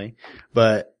occasionally.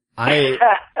 But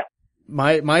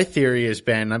My theory has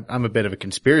been, I'm a bit of a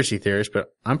conspiracy theorist,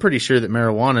 but I'm pretty sure that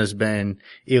marijuana has been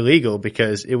illegal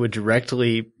because it would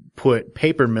directly put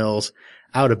paper mills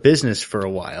out of business for a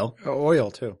while.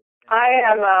 Oil too. I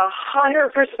am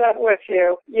 100% with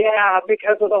you. Yeah,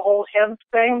 because of the whole hemp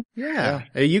thing. Yeah.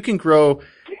 You can grow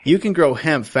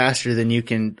hemp faster than you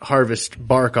can harvest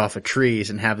bark off of trees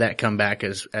and have that come back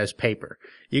as paper.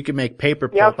 You can make paper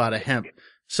pulp out of hemp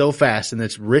so fast, and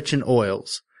it's rich in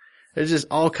oils. There's just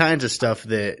all kinds of stuff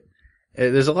that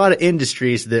there's a lot of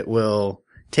industries that will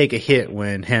take a hit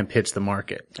when hemp hits the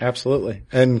market. Absolutely.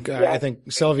 And I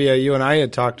think, Sylvia, you and I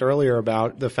had talked earlier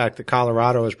about the fact that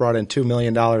Colorado has brought in $2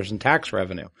 million in tax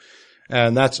revenue.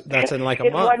 And that's in like a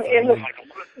month.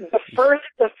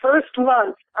 The first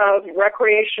month of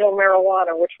recreational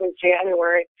marijuana, which was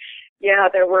January,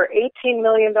 there were $18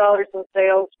 million in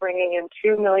sales, bringing in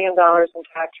 $2 million in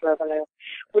tax revenue,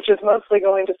 which is mostly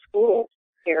going to schools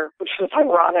here, which is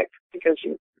ironic because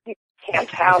you can't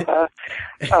have a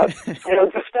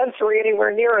dispensary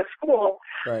anywhere near a school.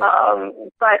 Right.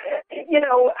 But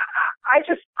I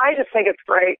just think it's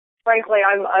great. Frankly,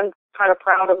 I'm kind of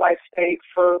proud of my state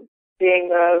for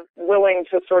being willing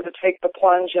to sort of take the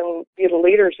plunge and be the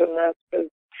leaders in this. Because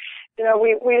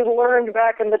we learned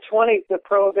back in the 1920s that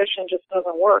prohibition just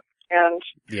doesn't work, and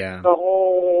the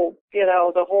whole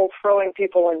throwing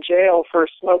people in jail for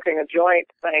smoking a joint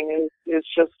thing is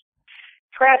just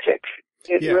tragic.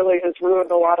 It really has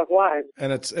ruined a lot of lives.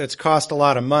 And it's cost a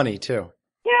lot of money too.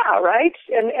 Yeah, right?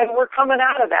 And we're coming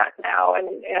out of that now,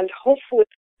 and hopefully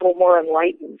a little more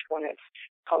enlightened when it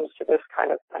comes to this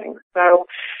kind of thing. So,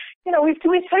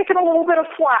 we've taken a little bit of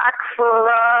flack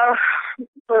for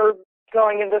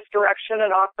going in this direction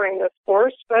and offering this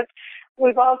course, but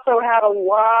we've also had a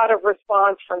lot of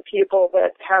response from people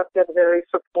that have been very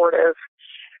supportive.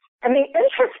 And the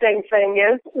interesting thing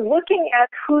is, looking at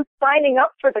who's signing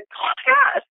up for the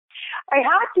class, I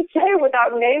have to say,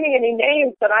 without naming any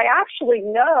names, that I actually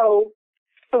know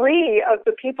 3 of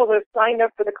the people that signed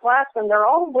up for the class, and they're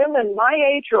all women my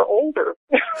age or older,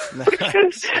 which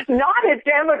is not a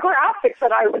demographic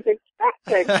that I was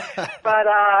expecting. But,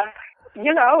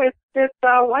 it's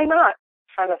why not?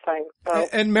 Kind of thing. So.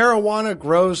 And marijuana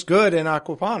grows good in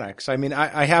aquaponics. I mean,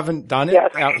 I haven't done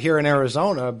it out here in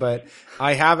Arizona, but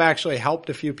I have actually helped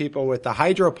a few people with the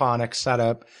hydroponics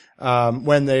setup,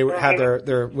 when they had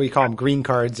their, we call them green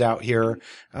cards out here,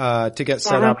 to get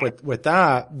set up with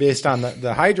that based on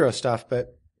the hydro stuff.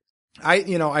 But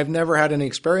I've never had any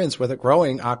experience with it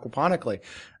growing aquaponically.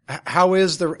 How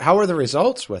are the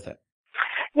results with it?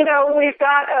 We've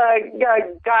got a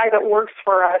guy that works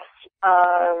for us,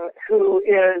 who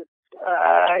is,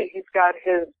 he's got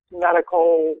his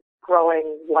medical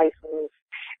growing license,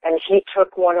 and he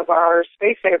took one of our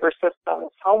Space Saver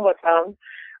systems home with him,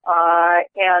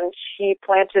 and he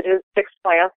planted his 6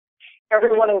 plants.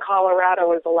 Everyone in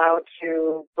Colorado is allowed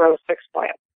to grow 6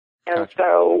 plants. And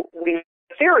so we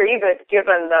theory that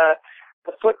given the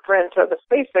footprint of the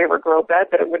Space Saver grow bed,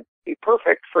 that it would be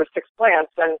perfect for 6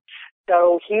 plants. And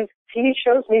so he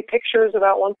shows me pictures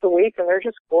about once a week, and they're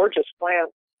just gorgeous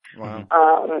plants. Wow.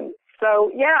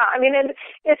 And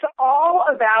it's all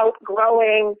about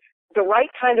growing the right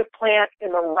kind of plant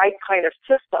in the right kind of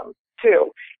system,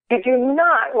 too. You do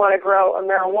not want to grow a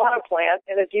marijuana plant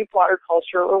in a deep water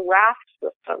culture or raft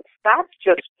system. That's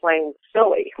just plain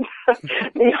silly.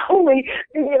 The only,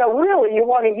 really you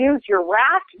want to use your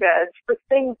raft beds for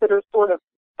things that are sort of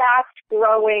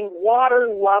fast-growing,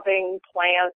 water-loving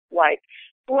plants like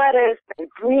lettuce and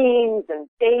greens and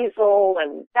basil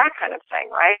and that kind of thing,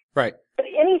 right? Right. But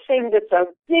anything that's a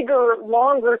bigger,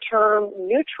 longer-term,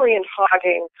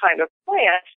 nutrient-hogging kind of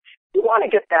plant, you want to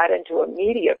get that into a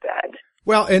media bed.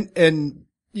 Well, and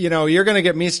you're going to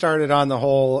get me started on the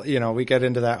whole, we get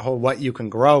into that whole what you can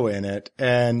grow in it,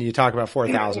 and you talk about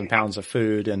 4,000 pounds of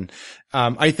food. And,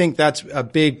 I think that's a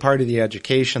big part of the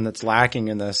education that's lacking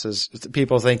in this is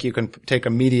people think you can take a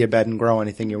media bed and grow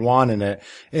anything you want in it.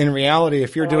 In reality,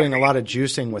 if you're doing a lot of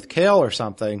juicing with kale or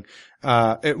something,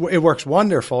 it works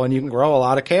wonderful, and you can grow a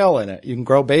lot of kale in it. You can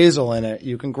grow basil in it.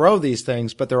 You can grow these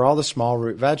things, but they're all the small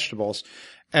root vegetables.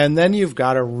 And then you've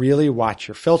got to really watch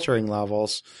your filtering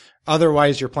levels.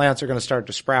 Otherwise, your plants are going to start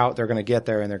to sprout. They're going to get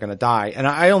there and they're going to die. And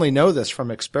I only know this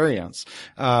from experience.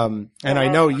 And I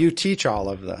know you teach all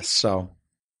of this, so.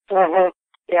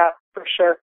 Yeah, for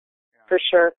sure. For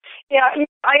sure. Yeah,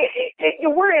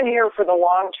 we're in here for the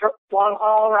long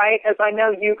haul, right? As I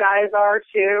know you guys are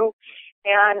too.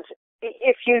 And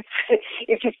if you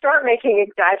start making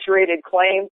exaggerated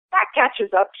claims, that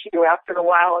catches up to you after a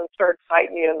while and starts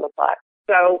biting you in the butt.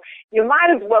 So you might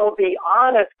as well be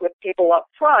honest with people up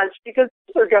front, because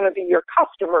they're going to be your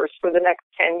customers for the next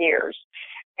 10 years.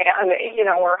 And,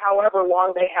 or however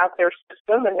long they have their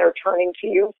system, and they're turning to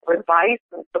you for advice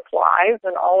and supplies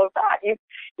and all of that. You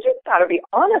just got to be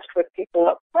honest with people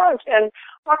up front. And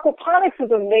aquaponics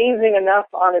is amazing enough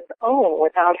on its own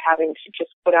without having to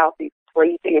just put out these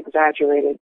crazy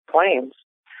exaggerated claims.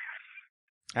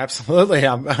 Absolutely.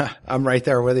 I'm right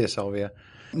there with you, Sylvia.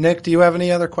 Nick, do you have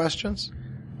any other questions?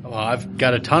 Well, I've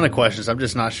got a ton of questions. I'm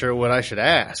just not sure what I should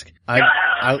ask.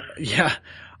 I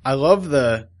love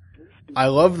the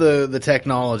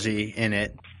technology in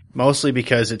it, mostly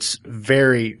because it's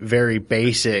very, very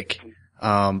basic.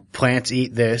 Plants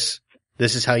eat this.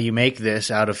 This is how you make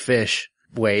this out of fish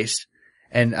waste.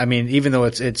 And I mean, even though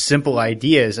it's simple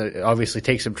ideas, it obviously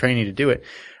takes some training to do it.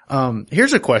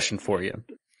 Here's a question for you.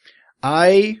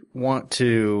 I want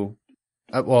to,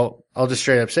 I'll just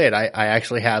straight up say it. I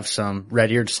actually have some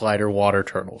red-eared slider water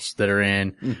turtles that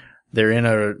are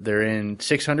they're in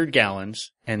 600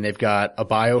 gallons, and they've got a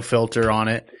biofilter on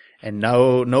it and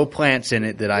no plants in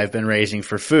it that I've been raising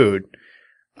for food.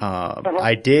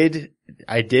 I did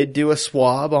do a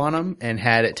swab on them and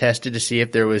had it tested to see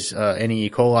if there was any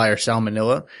E. coli or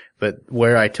salmonella, but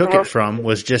where I took it from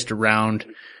was just around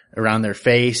their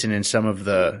face and in some of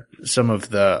the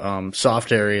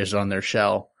soft areas on their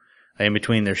shell, in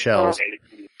between their shells.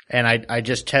 And I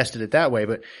just tested it that way,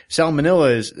 but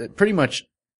salmonella is pretty much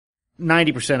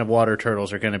 90% of water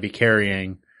turtles are going to be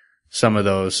carrying some of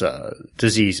those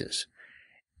diseases.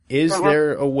 Is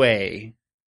there a way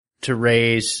to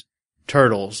raise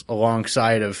turtles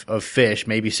alongside of fish,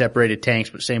 maybe separated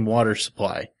tanks but same water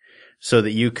supply, so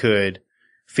that you could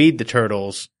feed the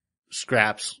turtles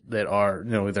scraps that are,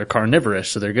 they're carnivorous,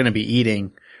 so they're going to be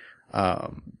eating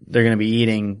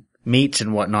meats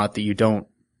and whatnot that you don't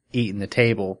eat in the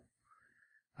table.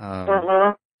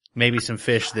 Maybe some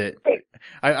fish that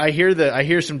I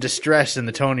hear some distress in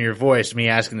the tone of your voice, me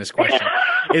asking this question.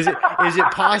 Is it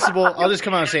possible? I'll just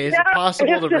come out and say, is it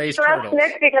possible to raise turtles?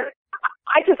 Nick, because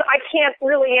I can't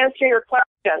really answer your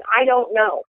question. I don't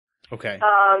know. Okay.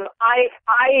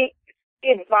 I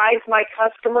advise my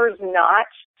customers not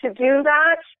to do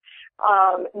that,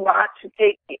 not to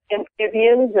take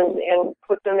amphibians and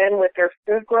put them in with their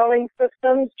food growing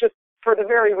systems, just for the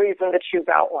very reason that you've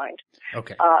outlined.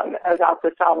 Okay. About the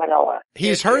salmonella.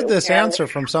 He's heard this answer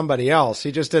from somebody else.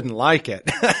 He just didn't like it.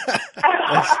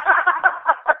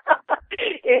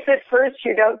 If at first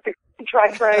you don't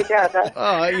try again. Yeah,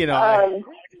 I mean,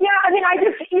 I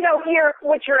just, hear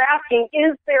what you're asking.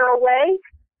 Is there a way?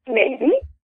 Maybe.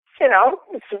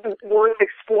 It's worth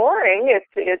exploring.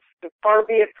 It's far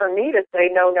be it for me to say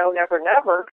no, never,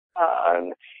 never.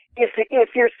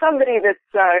 If you're somebody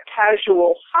that's a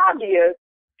casual hobbyist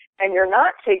and you're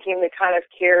not taking the kind of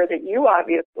care that you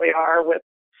obviously are with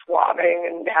swabbing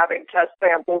and having test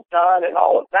samples done and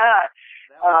all of that,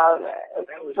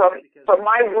 from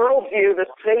my worldview, the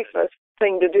safest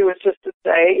thing to do is just to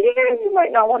say, you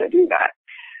might not want to do that.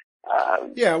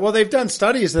 Yeah, well, they've done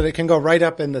studies that it can go right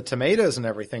up in the tomatoes and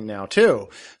everything now too.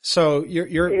 So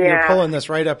you're pulling this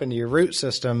right up into your root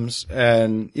systems,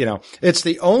 and it's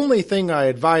the only thing I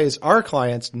advise our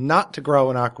clients not to grow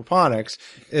in aquaponics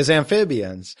is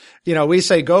amphibians. We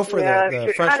say go for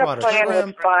the freshwater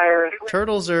shrimp.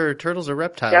 Turtles are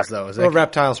reptiles though. Is that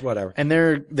reptiles, whatever. And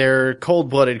they're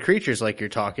cold-blooded creatures like you're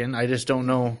talking. I just don't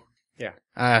know. Yeah.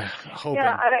 Hoping.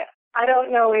 Yeah, I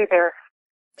don't know either.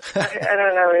 I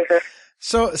don't know either.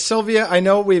 So, Sylvia, I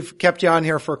know we've kept you on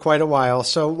here for quite a while.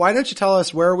 So why don't you tell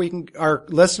us where our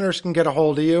listeners can get a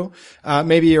hold of you,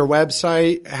 maybe your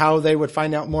website, how they would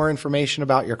find out more information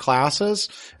about your classes,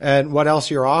 and what else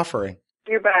you're offering.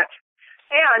 You bet.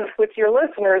 And with your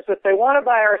listeners, if they want to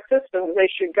buy our systems, they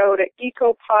should go to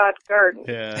EcoPod Garden.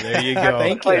 Yeah, there you go.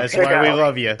 Thank you. That's why we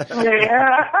love you.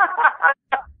 Yeah.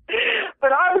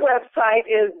 But our website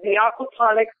is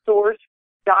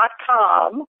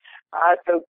theaquaponicssource.com.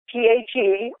 So PAG,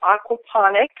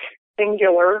 aquaponic,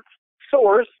 singular,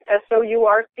 source,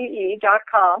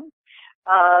 SOURCE.com.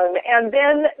 And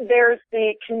then there's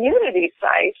the community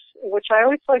site, which I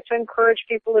always like to encourage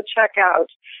people to check out.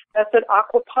 That's at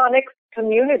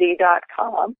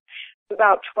aquaponicscommunity.com. There's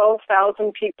about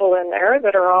 12,000 people in there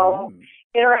that are all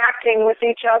interacting with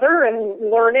each other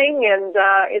and learning, and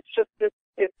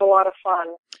it's a lot of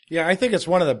fun. Yeah, I think it's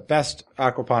one of the best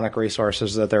aquaponic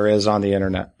resources that there is on the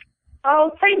internet.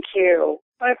 Oh, thank you.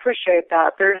 I appreciate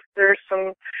that. There's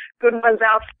some good ones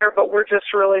out there, but we're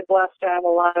just really blessed to have a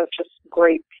lot of just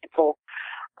great people.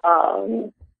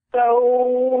 So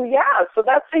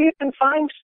that's how you can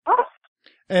find us.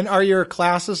 And are your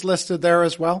classes listed there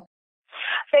as well?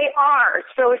 They are.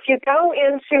 So if you go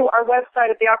into our website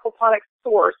at the Aquaponics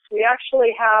Source, we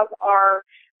actually have our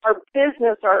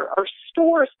business, our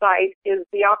store site is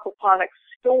the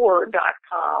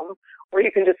aquaponicsstore.com, where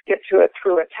you can just get to it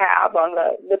through a tab on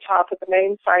the top of the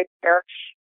main site there.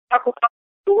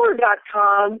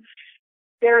 Aquaponicsstore.com,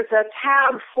 there's a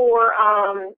tab for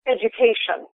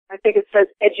education. I think it says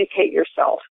educate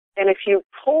yourself. And if you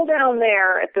pull down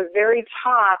there at the very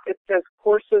top, it says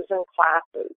courses and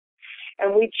classes.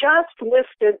 And we just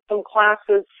listed some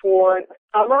classes for the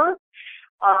summer.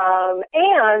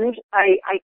 And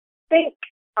I think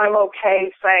I'm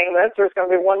okay saying this. There's going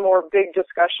to be one more big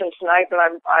discussion tonight, but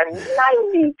I'm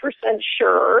 90%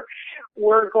 sure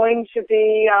we're going to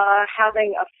be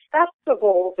having a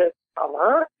festival this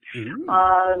summer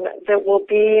that will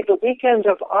be the weekend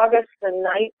of August the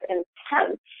 9th and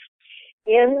 10th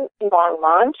in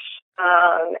Longmont.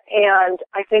 And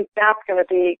I think that's going to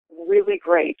be really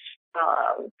great.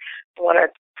 I want to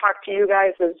talk to you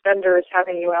guys as vendors,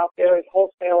 having you out there as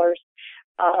wholesalers.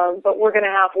 But we're going to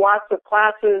have lots of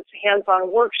classes,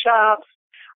 hands-on workshops.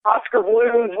 Oscar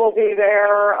Blues will be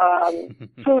there,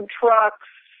 food trucks.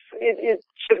 It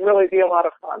should really be a lot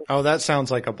of fun. Oh, that sounds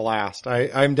like a blast.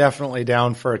 I'm definitely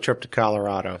down for a trip to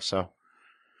Colorado, so.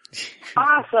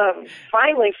 Awesome.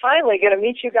 Finally get to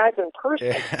meet you guys in person.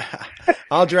 Yeah.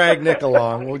 I'll drag Nick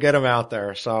along. We'll get him out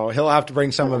there. So he'll have to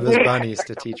bring some of his bunnies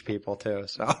to teach people too.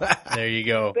 So there you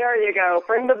go. There you go.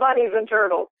 Bring the bunnies and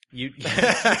turtles. You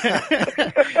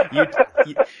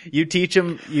teach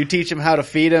him how to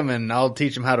feed them, and I'll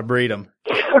teach him how to breed them.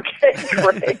 Okay,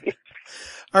 great.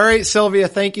 All right, Sylvia,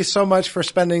 thank you so much for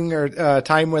spending your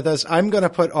time with us. I'm going to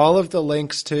put all of the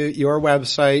links to your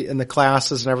website and the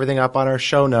classes and everything up on our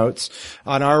show notes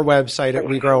on our website at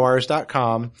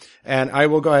wegrowours.com. And I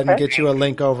will go ahead and get you a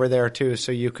link over there too,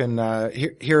 so you can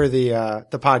hear the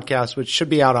podcast, which should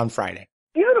be out on Friday.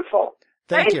 Beautiful.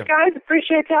 Thanks, you guys.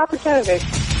 Appreciate the opportunity.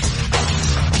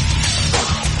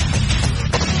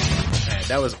 Man,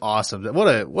 that was awesome.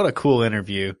 What a cool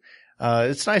interview.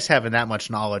 It's nice having that much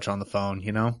knowledge on the phone,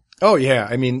 you know? Oh yeah.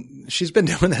 I mean, she's been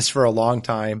doing this for a long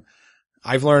time.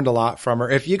 I've learned a lot from her.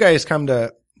 If you guys come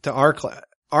to our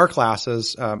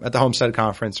classes, at the Homestead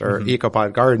Conference or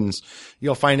EcoPod Gardens,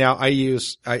 you'll find out I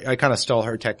kind of stole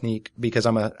her technique because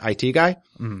I'm a IT guy.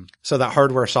 Mm-hmm. So that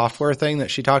hardware software thing that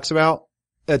she talks about,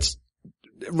 it's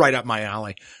right up my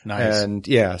alley. Nice. And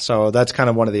yeah, so that's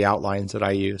kind of one of the outlines that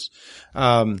I use.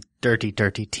 Dirty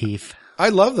teeth. I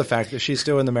love the fact that she's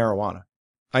doing the marijuana.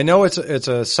 I know it's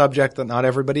a subject that not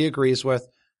everybody agrees with.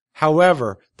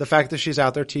 However, the fact that she's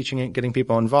out there teaching it, getting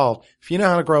people involved, if you know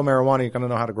how to grow marijuana, you're going to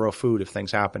know how to grow food if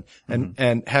things happen.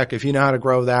 And heck, if you know how to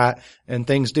grow that and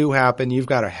things do happen, you've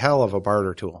got a hell of a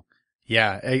barter tool.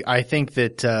 Yeah. I think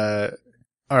that,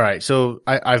 all right. So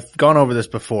I've gone over this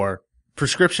before.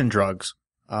 Prescription drugs.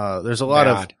 There's a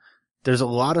lot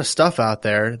of stuff out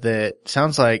there that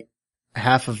sounds like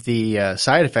half of the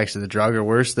side effects of the drug are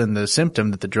worse than the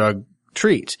symptom that the drug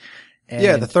treats. And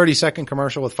yeah, the 30-second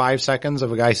commercial with 5 seconds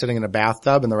of a guy sitting in a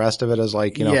bathtub, and the rest of it is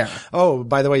like, oh,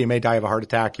 by the way, you may die of a heart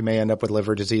attack. You may end up with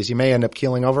liver disease. You may end up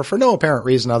keeling over for no apparent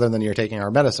reason other than you're taking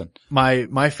our medicine.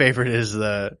 My favorite is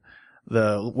the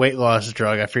weight loss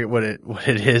drug. I forget what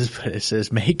it is, but it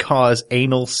says may cause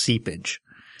anal seepage.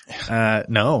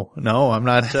 No, I'm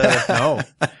not,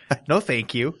 no,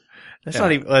 thank you. That's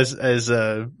not even, as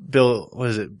Bill, what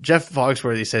is it? Jeff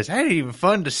Foxworthy says, that ain't even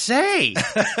fun to say.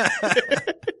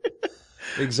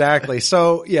 Exactly.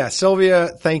 So yeah, Sylvia,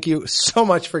 thank you so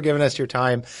much for giving us your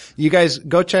time. You guys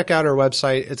go check out her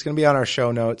website. It's going to be on our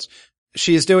show notes.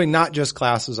 She's doing not just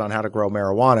classes on how to grow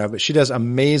marijuana, but she does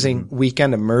amazing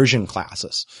weekend immersion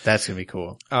classes. That's going to be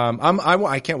cool.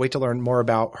 I can't wait to learn more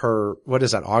about her. What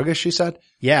is that? August, she said?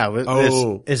 Yeah.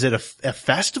 Is it a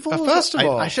festival? A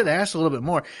festival. I should ask a little bit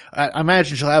more. I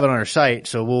imagine she'll have it on her site.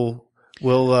 So we'll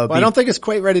I don't think it's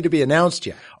quite ready to be announced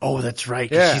yet. Oh, that's right.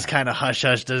 Yeah. She's kind of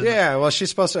hush-hush. Yeah. Well, she's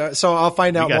supposed to, so I'll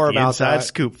find out more about that. Inside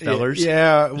scoop, fellers.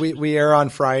 Yeah. We air on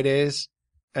Fridays.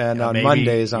 And on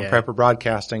Mondays on Prepper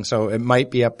Broadcasting, so it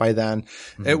might be up by then.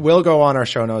 Mm-hmm. It will go on our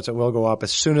show notes. It will go up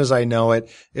as soon as I know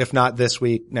it. If not this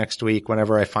week, next week,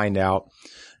 whenever I find out.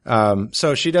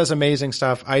 So she does amazing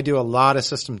stuff. I do a lot of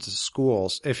systems to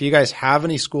schools. If you guys have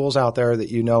any schools out there that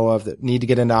you know of that need to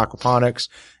get into aquaponics,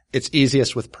 it's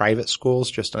easiest with private schools,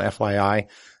 just an FYI.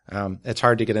 It's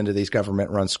hard to get into these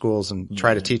government-run schools and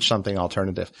try to teach something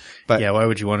alternative. But yeah, why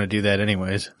would you want to do that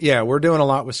anyways? Yeah, we're doing a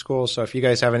lot with schools. So if you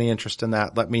guys have any interest in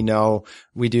that, let me know.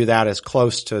 We do that as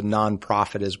close to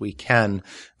nonprofit as we can,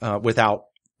 without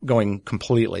going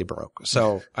completely broke.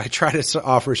 So I try to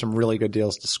offer some really good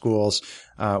deals to schools.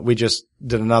 We just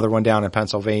did another one down in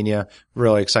Pennsylvania.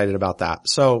 Really excited about that.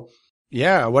 So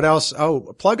yeah, what else?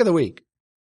 Oh, plug of the week.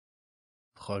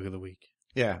 Plug of the week.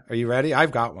 Yeah. Are you ready?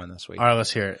 I've got one this week. All right,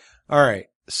 let's hear it. All right.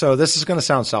 So this is going to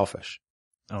sound selfish.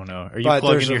 Oh no. Are you but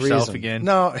plugging there's a yourself reason. again?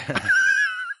 No.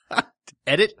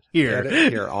 Edit here.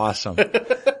 Edit here. Awesome.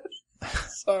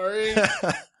 Sorry.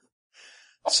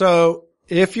 So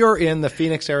if you're in the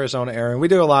Phoenix, Arizona area, and we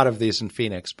do a lot of these in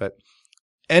Phoenix, but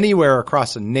anywhere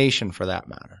across the nation for that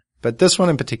matter. But this one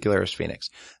in particular is Phoenix.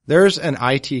 There's an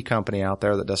IT company out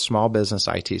there that does small business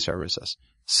IT services.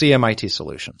 CMIT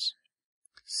Solutions.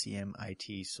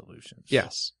 CMIT Solutions.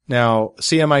 Yes. Now,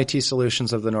 CMIT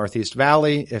Solutions of the Northeast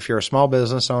Valley, if you're a small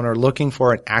business owner looking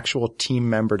for an actual team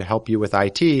member to help you with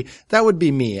IT, that would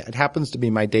be me. It happens to be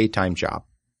my daytime job.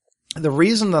 The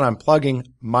reason that I'm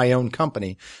plugging my own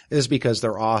company is because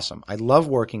they're awesome. I love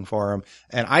working for them,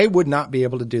 and I would not be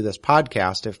able to do this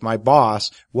podcast if my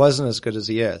boss wasn't as good as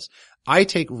he is. I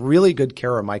take really good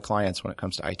care of my clients when it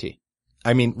comes to IT.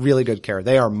 I mean, really good care.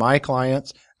 They are my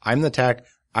clients. I'm the tech.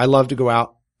 I love to go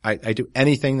out. I do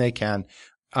anything they can.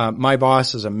 My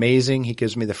boss is amazing. He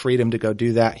gives me the freedom to go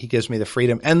do that. He gives me the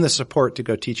freedom and the support to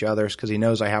go teach others because he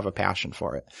knows I have a passion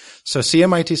for it. So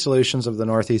CMIT Solutions of the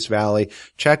Northeast Valley,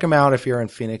 check them out if you're in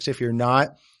Phoenix. If you're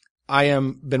not, I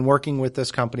am been working with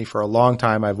this company for a long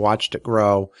time. I've watched it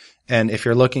grow. And if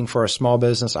you're looking for a small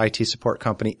business IT support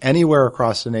company anywhere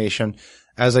across the nation,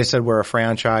 as I said, we're a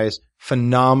franchise,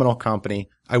 phenomenal company.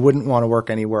 I wouldn't want to work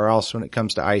anywhere else when it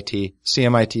comes to IT,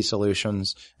 CMIT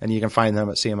Solutions, and you can find them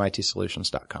at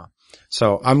cmitsolutions.com.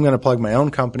 So I'm going to plug my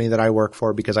own company that I work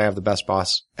for because I have the best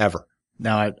boss ever.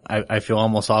 Now I feel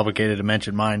almost obligated to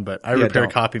mention mine, but I repair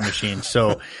copy machines.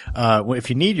 So, if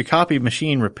you need your copy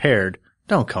machine repaired,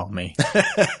 don't call me.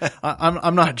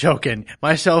 I'm not joking.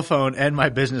 My cell phone and my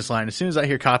business line, as soon as I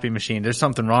hear copy machine, there's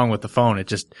something wrong with the phone. It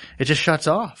just shuts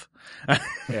off.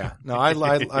 Yeah. No, I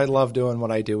love doing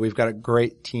what I do. We've got a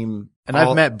great team. And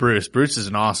I've met Bruce. Bruce is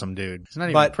an awesome dude. He's not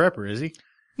even a prepper, is he?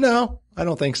 No, I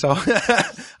don't think so.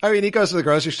 I mean, he goes to the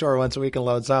grocery store once a week and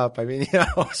loads up. I mean,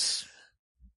 That's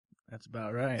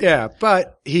about right. Yeah,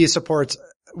 but he supports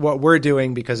what we're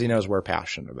doing because he knows we're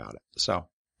passionate about it. So.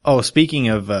 Oh, speaking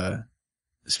of the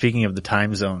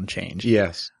time zone change.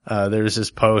 Yes. There was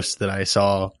this post that I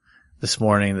saw this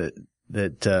morning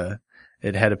that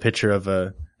it had a picture of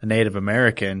a Native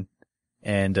American,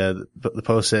 and the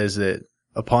post says that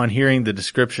upon hearing the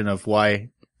description of why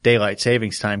daylight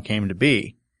savings time came to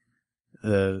be,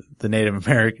 the Native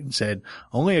American said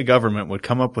only a government would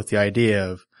come up with the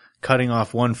idea of cutting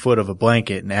off 1 foot of a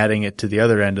blanket and adding it to the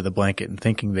other end of the blanket and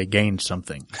thinking they gained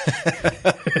something.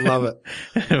 Love it.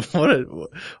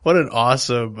 What an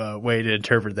awesome way to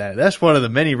interpret that. That's one of the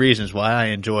many reasons why I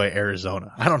enjoy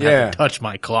Arizona. I don't have to touch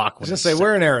my clock. I was going to say,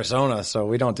 we're in Arizona, so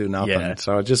we don't do nothing. Yeah.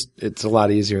 So it's a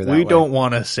lot easier that way. We don't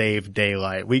want to save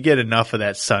daylight. We get enough of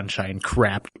that sunshine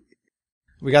crap.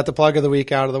 We got the plug of the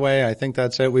week out of the way. I think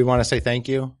that's it. We want to say thank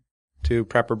you to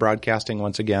Prepper Broadcasting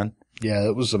once again. Yeah,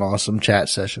 it was an awesome chat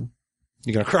session.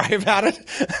 You gonna cry about it?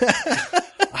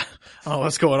 Oh,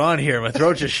 what's going on here? My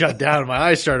throat just shut down and my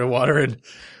eyes started watering.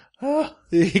 Oh,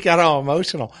 you got all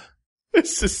emotional. I'm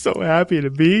just so happy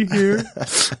to be here.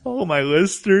 All my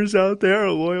listeners out there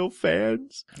are loyal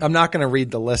fans. I'm not gonna read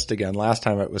the list again. Last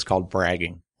time it was called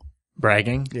bragging.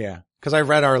 Bragging? Yeah. Cause I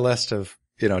read our list of,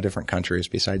 different countries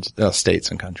besides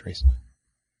states and countries.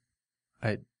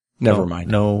 Never mind.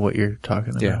 Know what you're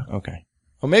talking about. Yeah. Okay.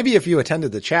 Well, maybe if you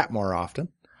attended the chat more often.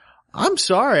 I'm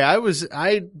sorry. I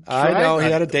know he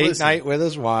had a date night with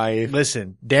his wife.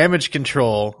 Listen, damage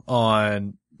control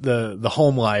on the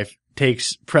home life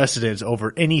takes precedence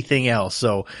over anything else.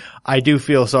 So I do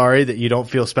feel sorry that you don't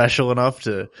feel special enough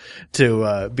to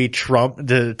be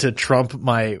to trump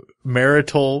my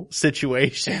marital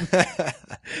situation.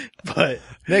 But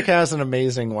Nick has an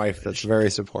amazing wife that's very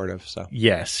supportive. So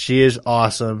yes, she is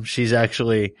awesome. She's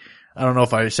actually, I don't know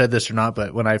if I said this or not,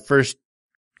 but when I first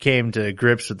came to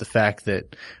grips with the fact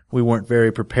that we weren't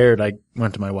very prepared, I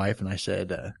went to my wife and I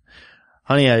said,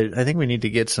 honey, I think we need to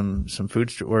get some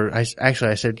food, I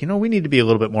said, we need to be a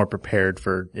little bit more prepared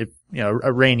for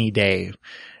a rainy day.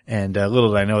 And, little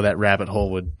did I know that rabbit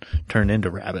hole would turn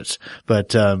into rabbits.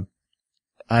 But,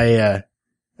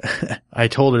 I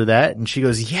told her that and she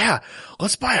goes, yeah,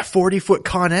 let's buy a 40-foot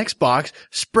Connex box,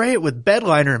 spray it with bed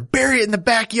liner and bury it in the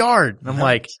backyard. And I'm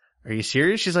like, are you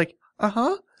serious? She's like,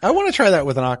 uh-huh. I want to try that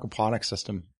with an aquaponics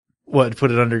system. What,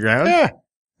 put it underground? Yeah.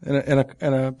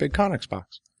 In a big Connex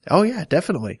box. Oh yeah,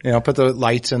 definitely. Put the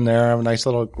lights in there, have a nice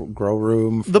little grow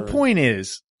room. The point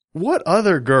is, what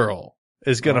other girl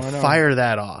is going to fire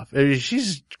that off. I mean,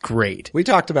 she's great. We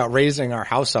talked about raising our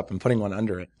house up and putting one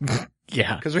under it.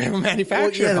 Yeah. Because we have a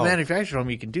manufacturer home. The manufacturer home,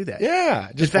 you can do that. Yeah.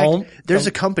 Just in fact, there's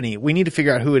a company, we need to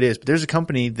figure out who it is, but there's a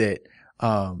company that,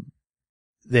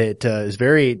 is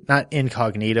very, not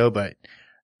incognito, but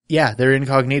yeah, they're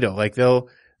incognito. Like they'll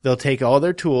take all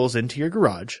their tools into your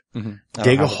garage,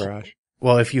 dig a hole.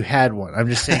 Well, if you had one, I'm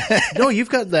just saying, no, you've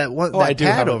got that one, that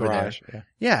pad over there.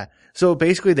 Yeah. So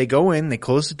basically they go in, they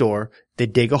close the door, they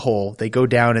dig a hole, they go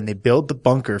down and they build the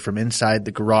bunker from inside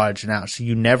the garage and out. So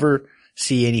you never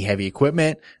see any heavy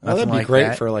equipment. Well, that'd be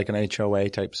great for like an HOA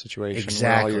type situation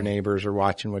where all your neighbors are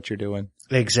watching what you're doing.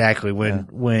 Exactly.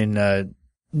 When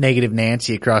Negative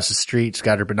Nancy across the street's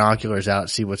got her binoculars out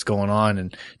to see what's going on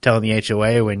and telling the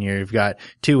HOA when you've got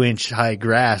 2-inch high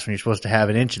grass when you're supposed to have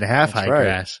 1.5 inch high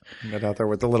grass. Get out there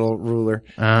with the little ruler.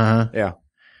 Yeah.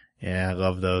 Yeah, I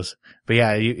love those. But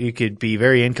yeah, you could be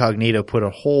very incognito, put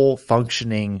a whole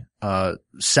functioning,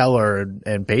 cellar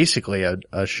and basically a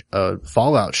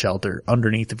fallout shelter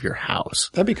underneath of your house.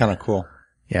 That'd be kind of cool.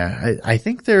 Yeah. I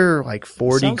think they're like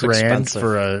 40 grand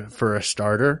for a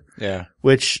starter. Yeah.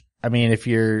 Which, I mean, if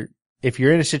you're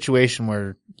in a situation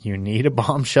where you need a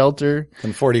bomb shelter,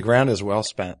 then 40 grand is well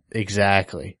spent.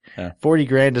 Exactly. Yeah. 40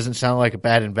 grand doesn't sound like a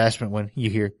bad investment when you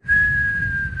hear.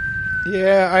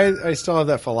 Yeah, I still have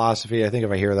that philosophy. I think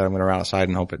if I hear that, I'm going to run outside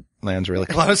and hope it lands really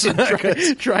close.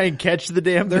 Try and catch the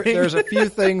damn thing. There's a few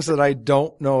things that I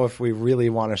don't know if we really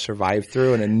want to survive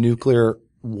through, and a nuclear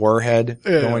warhead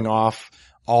going off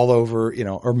all over,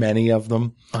 or many of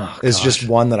them is just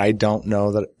one that I don't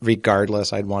know that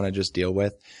regardless I'd want to just deal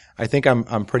with. I think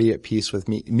I'm pretty at peace with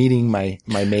meeting my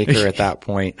maker at that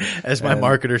point. As my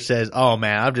marketer says, oh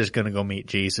man, I'm just going to go meet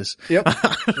Jesus. Yep.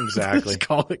 Exactly. Just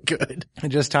call it good.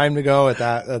 Just time to go at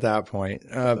that point.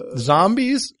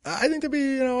 Zombies, I think that'd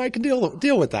be, I can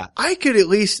deal with that. I could at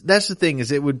least, that's the thing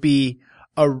is it would be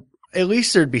at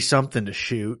least there'd be something to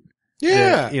shoot.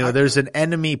 Yeah. There's an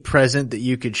enemy present that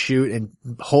you could shoot and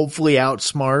hopefully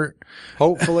outsmart.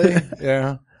 Hopefully.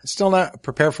 Yeah. Still not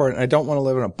prepared for it. And I don't want to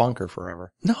live in a bunker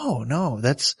forever. No,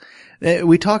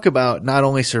 we talk about not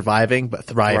only surviving, but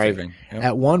thriving. Yep.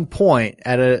 At one point,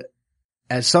 at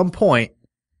some point,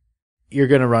 you're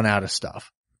going to run out of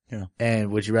stuff. Yeah. And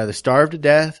would you rather starve to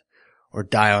death or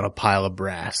die on a pile of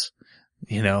brass?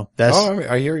 I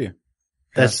hear you.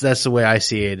 That's the way I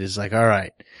see it is like, all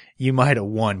right, you might have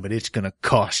won, but it's going to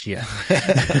cost you.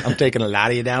 I'm taking a lot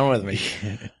of you down with me.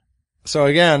 So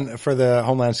again, for the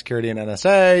Homeland Security and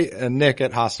NSA, Nick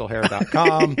at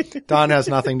hostlehair.com. Don has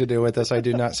nothing to do with this. I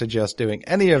do not suggest doing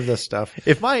any of this stuff.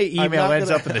 If my email ends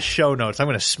up in the show notes, I'm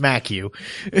going to smack you.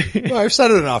 Well, I've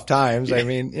said it enough times. I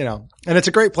mean, and it's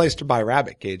a great place to buy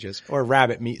rabbit cages or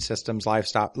rabbit meat systems, live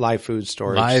food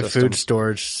storage food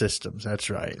storage systems.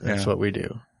 That's right. That's what we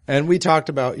do. And we talked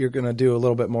about you're going to do a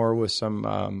little bit more with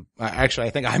some, actually I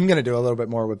think I'm going to do a little bit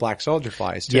more with black soldier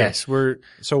flies too. Yes, we're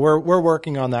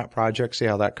working on that project, see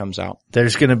how that comes out.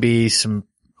 There's going to be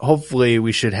hopefully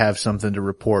we should have something to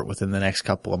report within the next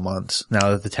couple of months.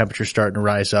 Now that the temperature's starting to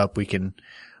rise up, we can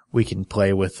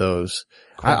play with those.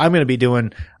 Cool. I'm going to be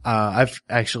doing, I've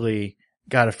actually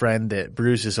got a friend that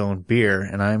brews his own beer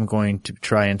and I'm going to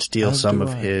try and steal some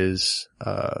of his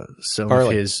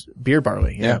beer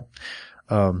barley. Yeah.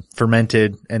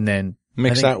 Fermented and then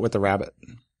mix that with the rabbit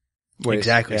waste.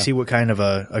 Exactly. Yeah. See what kind of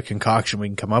a concoction we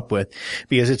can come up with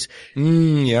because it's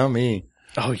yummy.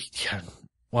 Oh yeah.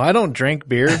 Well, I don't drink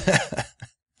beer,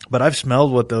 but I've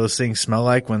smelled what those things smell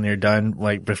like when they're done,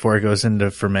 like before it goes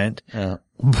into ferment. Yeah.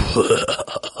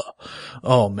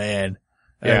 Oh man.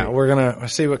 Yeah, we're gonna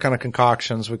see what kind of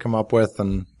concoctions we come up with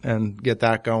and get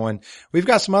that going. We've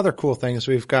got some other cool things.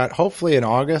 We've got hopefully in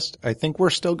August. I think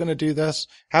we're still gonna do this.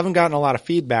 Haven't gotten a lot of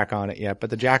feedback on it yet, but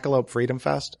the Jackalope Freedom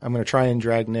Fest. I'm gonna try and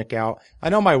drag Nick out. I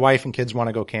know my wife and kids want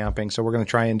to go camping, so we're gonna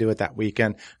try and do it that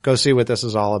weekend. Go see what this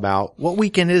is all about. What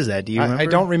weekend is that? Do you remember? I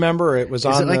don't remember. It was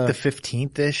is it like the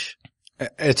 15th-ish?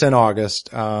 It's in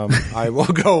August. I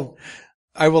will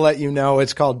let you know.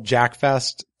 It's called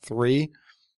Jackfest 3.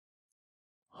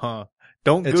 Huh.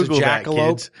 Don't Google that,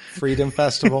 kids. Freedom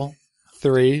Festival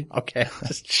 3. Okay.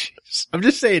 I'm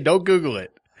just saying, don't Google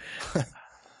it.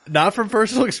 Not from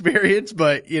personal experience,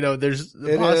 but there's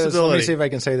the possibility. Let me see if I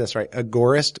can say this right.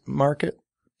 Agorist market.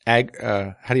 How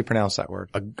do you pronounce that word?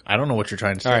 I don't know what you're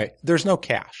trying to say. All right. There's no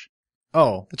cash.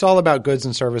 Oh. It's all about goods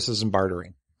and services and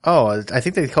bartering. Oh, I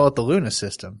think they call it the Luna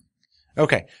system.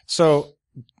 Okay. So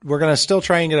we're going to still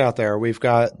try and get out there. We've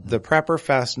got the Prepper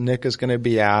Fest Nick is going to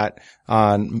be at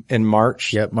in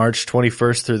March. Yep, March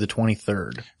 21st through the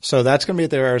 23rd. So that's going to be at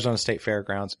the Arizona State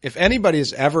Fairgrounds. If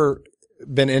anybody's ever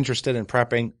been interested in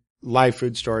prepping live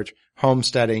food storage,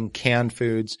 homesteading, canned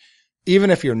foods.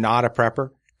 Even if you're not a prepper,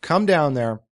 come down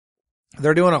there.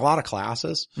 They're doing a lot of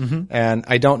classes, and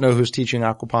I don't know who's teaching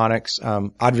aquaponics.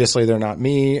 Obviously they're not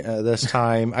me this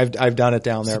time. I've done it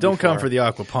down there. So don't before. come for the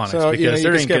aquaponics So, because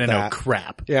you they ain't can going to skip know that.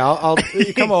 crap. Yeah, I'll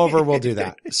you come over. We'll do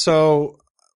that. So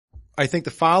I think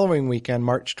the following weekend,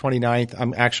 March 29th,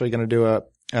 I'm actually going to do an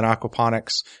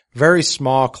aquaponics, very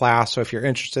small class. So if you're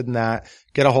interested in that,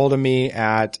 get a hold of me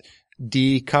at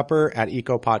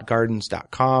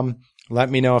dcupper@ecopodgardens.com. Let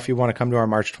me know if you want to come to our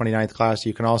March 29th class.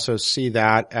 You can also see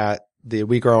that at the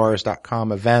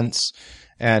WeGrowOurs.com events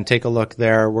and take a look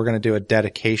there. We're going to do a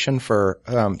dedication for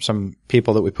some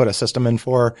people that we put a system in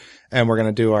for, and we're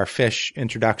going to do our fish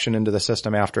introduction into the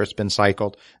system after it's been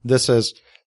cycled. This is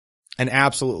an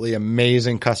absolutely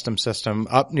amazing custom system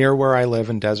up near where I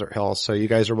live in Desert Hills. So you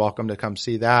guys are welcome to come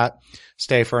see that,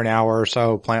 stay for an hour or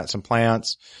so, plant some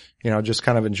plants, just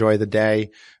kind of enjoy the day.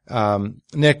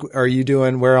 Nick,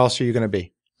 where else are you going to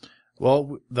be?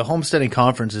 Well, the homesteading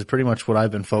conference is pretty much what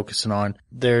I've been focusing on.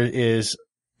 There is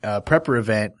a prepper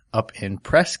event up in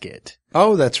Prescott.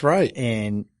 Oh, that's right.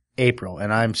 In April.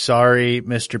 And I'm sorry,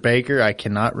 Mr. Baker, I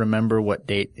cannot remember what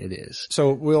date it is.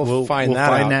 So we'll find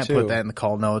that out too. Put that in the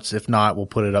call notes. If not, we'll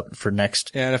put it up for next.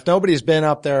 And if nobody's been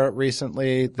up there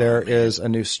recently, there is a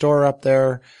new store up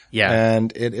there. Yeah.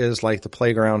 And it is like the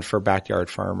playground for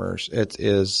backyard farmers. It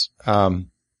is,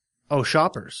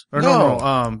 Shoppers. Or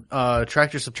No.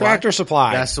 Tractor Supply. Tractor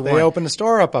Supply. That's the one. They opened a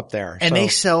store up there. And so. they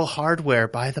sell hardware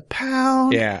by the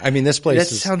pound. Yeah. I mean, this place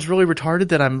That sounds really retarded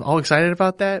that I'm all excited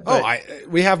about that.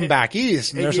 we have them back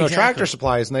east, and there's no Exactly. Tractor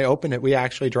Supplies, and they open it. We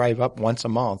actually drive up once a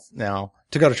month now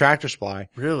to go to Tractor Supply.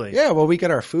 Really? Yeah. Well, we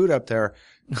get our food up there.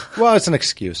 Well, it's an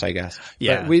excuse, I guess.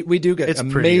 Yeah. But we do get It's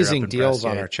prettier amazing up in deals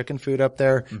Prescott. on our chicken food up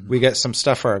there. Mm-hmm. We get some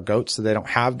stuff for our goats that they don't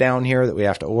have down here that we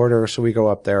have to order. So we go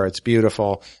up there. It's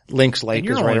beautiful. Lynx Lake And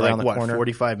you're is right only around the corner.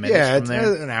 45 minutes Yeah, from it's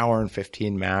there? an hour and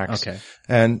 15 max. Okay.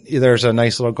 And there's a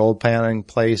nice little gold panning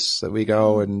place that we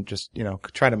go and just,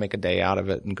 try to make a day out of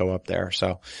it and go up there.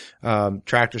 So,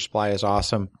 Tractor Supply is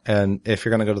awesome. And if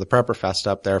you're going to go to the Prepper Fest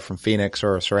up there from Phoenix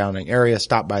or a surrounding area,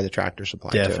 stop by the Tractor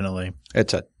Supply too. Definitely.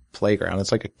 It's a playground.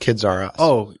 It's like a Kids R Us.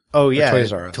 Oh yeah.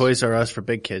 Toys R Us. Toys R Us for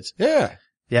big kids. Yeah.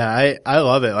 Yeah, I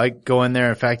love it. I go in there.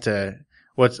 In fact,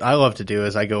 what I love to do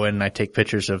is I go in and I take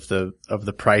pictures of the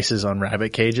prices on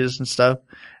rabbit cages and stuff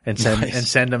and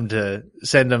send them to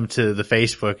the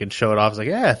Facebook and show it off. It's like,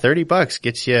 yeah, $30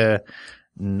 gets you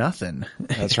nothing.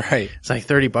 That's right. It's like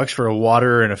 $30 for a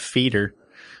water and a feeder.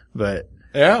 But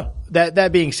Yeah.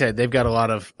 that being said, they've got a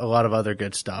lot of other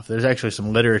good stuff. There's actually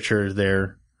some literature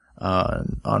there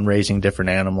on raising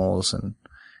different animals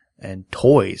and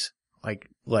toys like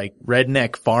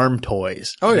redneck farm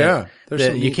toys. Oh yeah.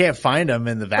 You can't find them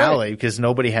in the valley because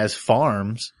nobody has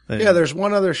farms. Yeah, there's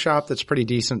one other shop that's pretty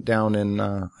decent down in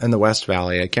the West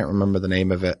Valley. I can't remember the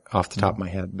name of it off the top of my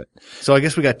head, but So I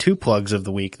guess we got 2 plugs of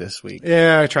the week this week.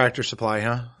 yeah, Tractor Supply,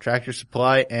 huh? Tractor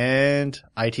Supply and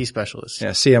IT Specialists.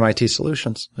 Yeah, CMIT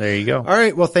Solutions. There you go. All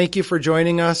right. Well, thank you for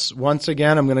joining us. Once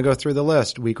again, I'm going to go through the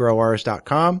list.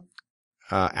 WeGrowOurs.com,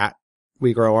 at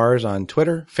WeGrowOurs on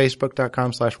Twitter,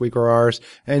 Facebook.com/WeGrowOurs,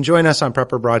 and join us on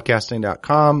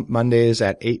PrepperBroadcasting.com Mondays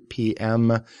at 8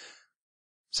 p.m.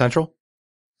 Central,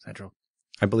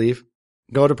 I believe.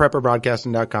 Go to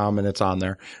PrepperBroadcasting.com and it's on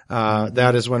there.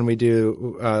 That is when we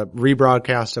do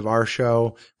rebroadcast of our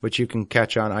show, which you can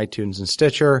catch on iTunes and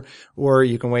Stitcher, or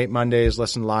you can wait Mondays,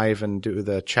 listen live, and do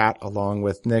the chat along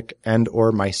with Nick and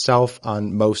or myself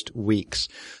on most weeks.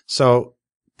 So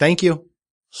thank you.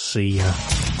 See ya.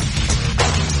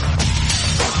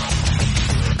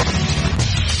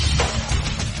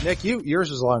 Nick,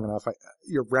 yours is long enough.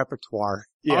 Your repertoire.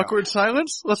 Yeah. Awkward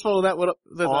silence? Let's follow that one up.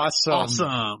 Awesome.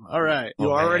 Awesome. All right.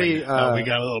 You already, we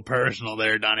got a little personal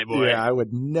there, Donnie boy. Yeah, I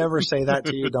would never say that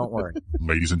to you. Don't worry.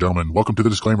 Ladies and gentlemen, welcome to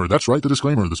the disclaimer. That's right, the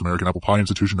disclaimer. This American apple pie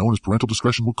institution known as parental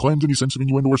discretion will cleanse any sense of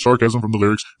innuendo or sarcasm from the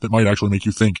lyrics that might actually make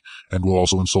you think, and will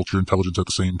also insult your intelligence at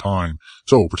the same time.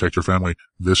 So, protect your family.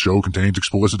 This show contains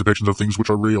explicit depictions of things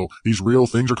which are real. These real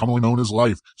things are commonly known as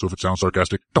life. So if it sounds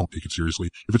sarcastic, don't take it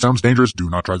seriously. If it sounds dangerous, do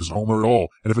not try this at home or at all.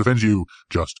 And if it offends you,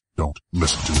 just don't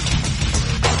listen to it.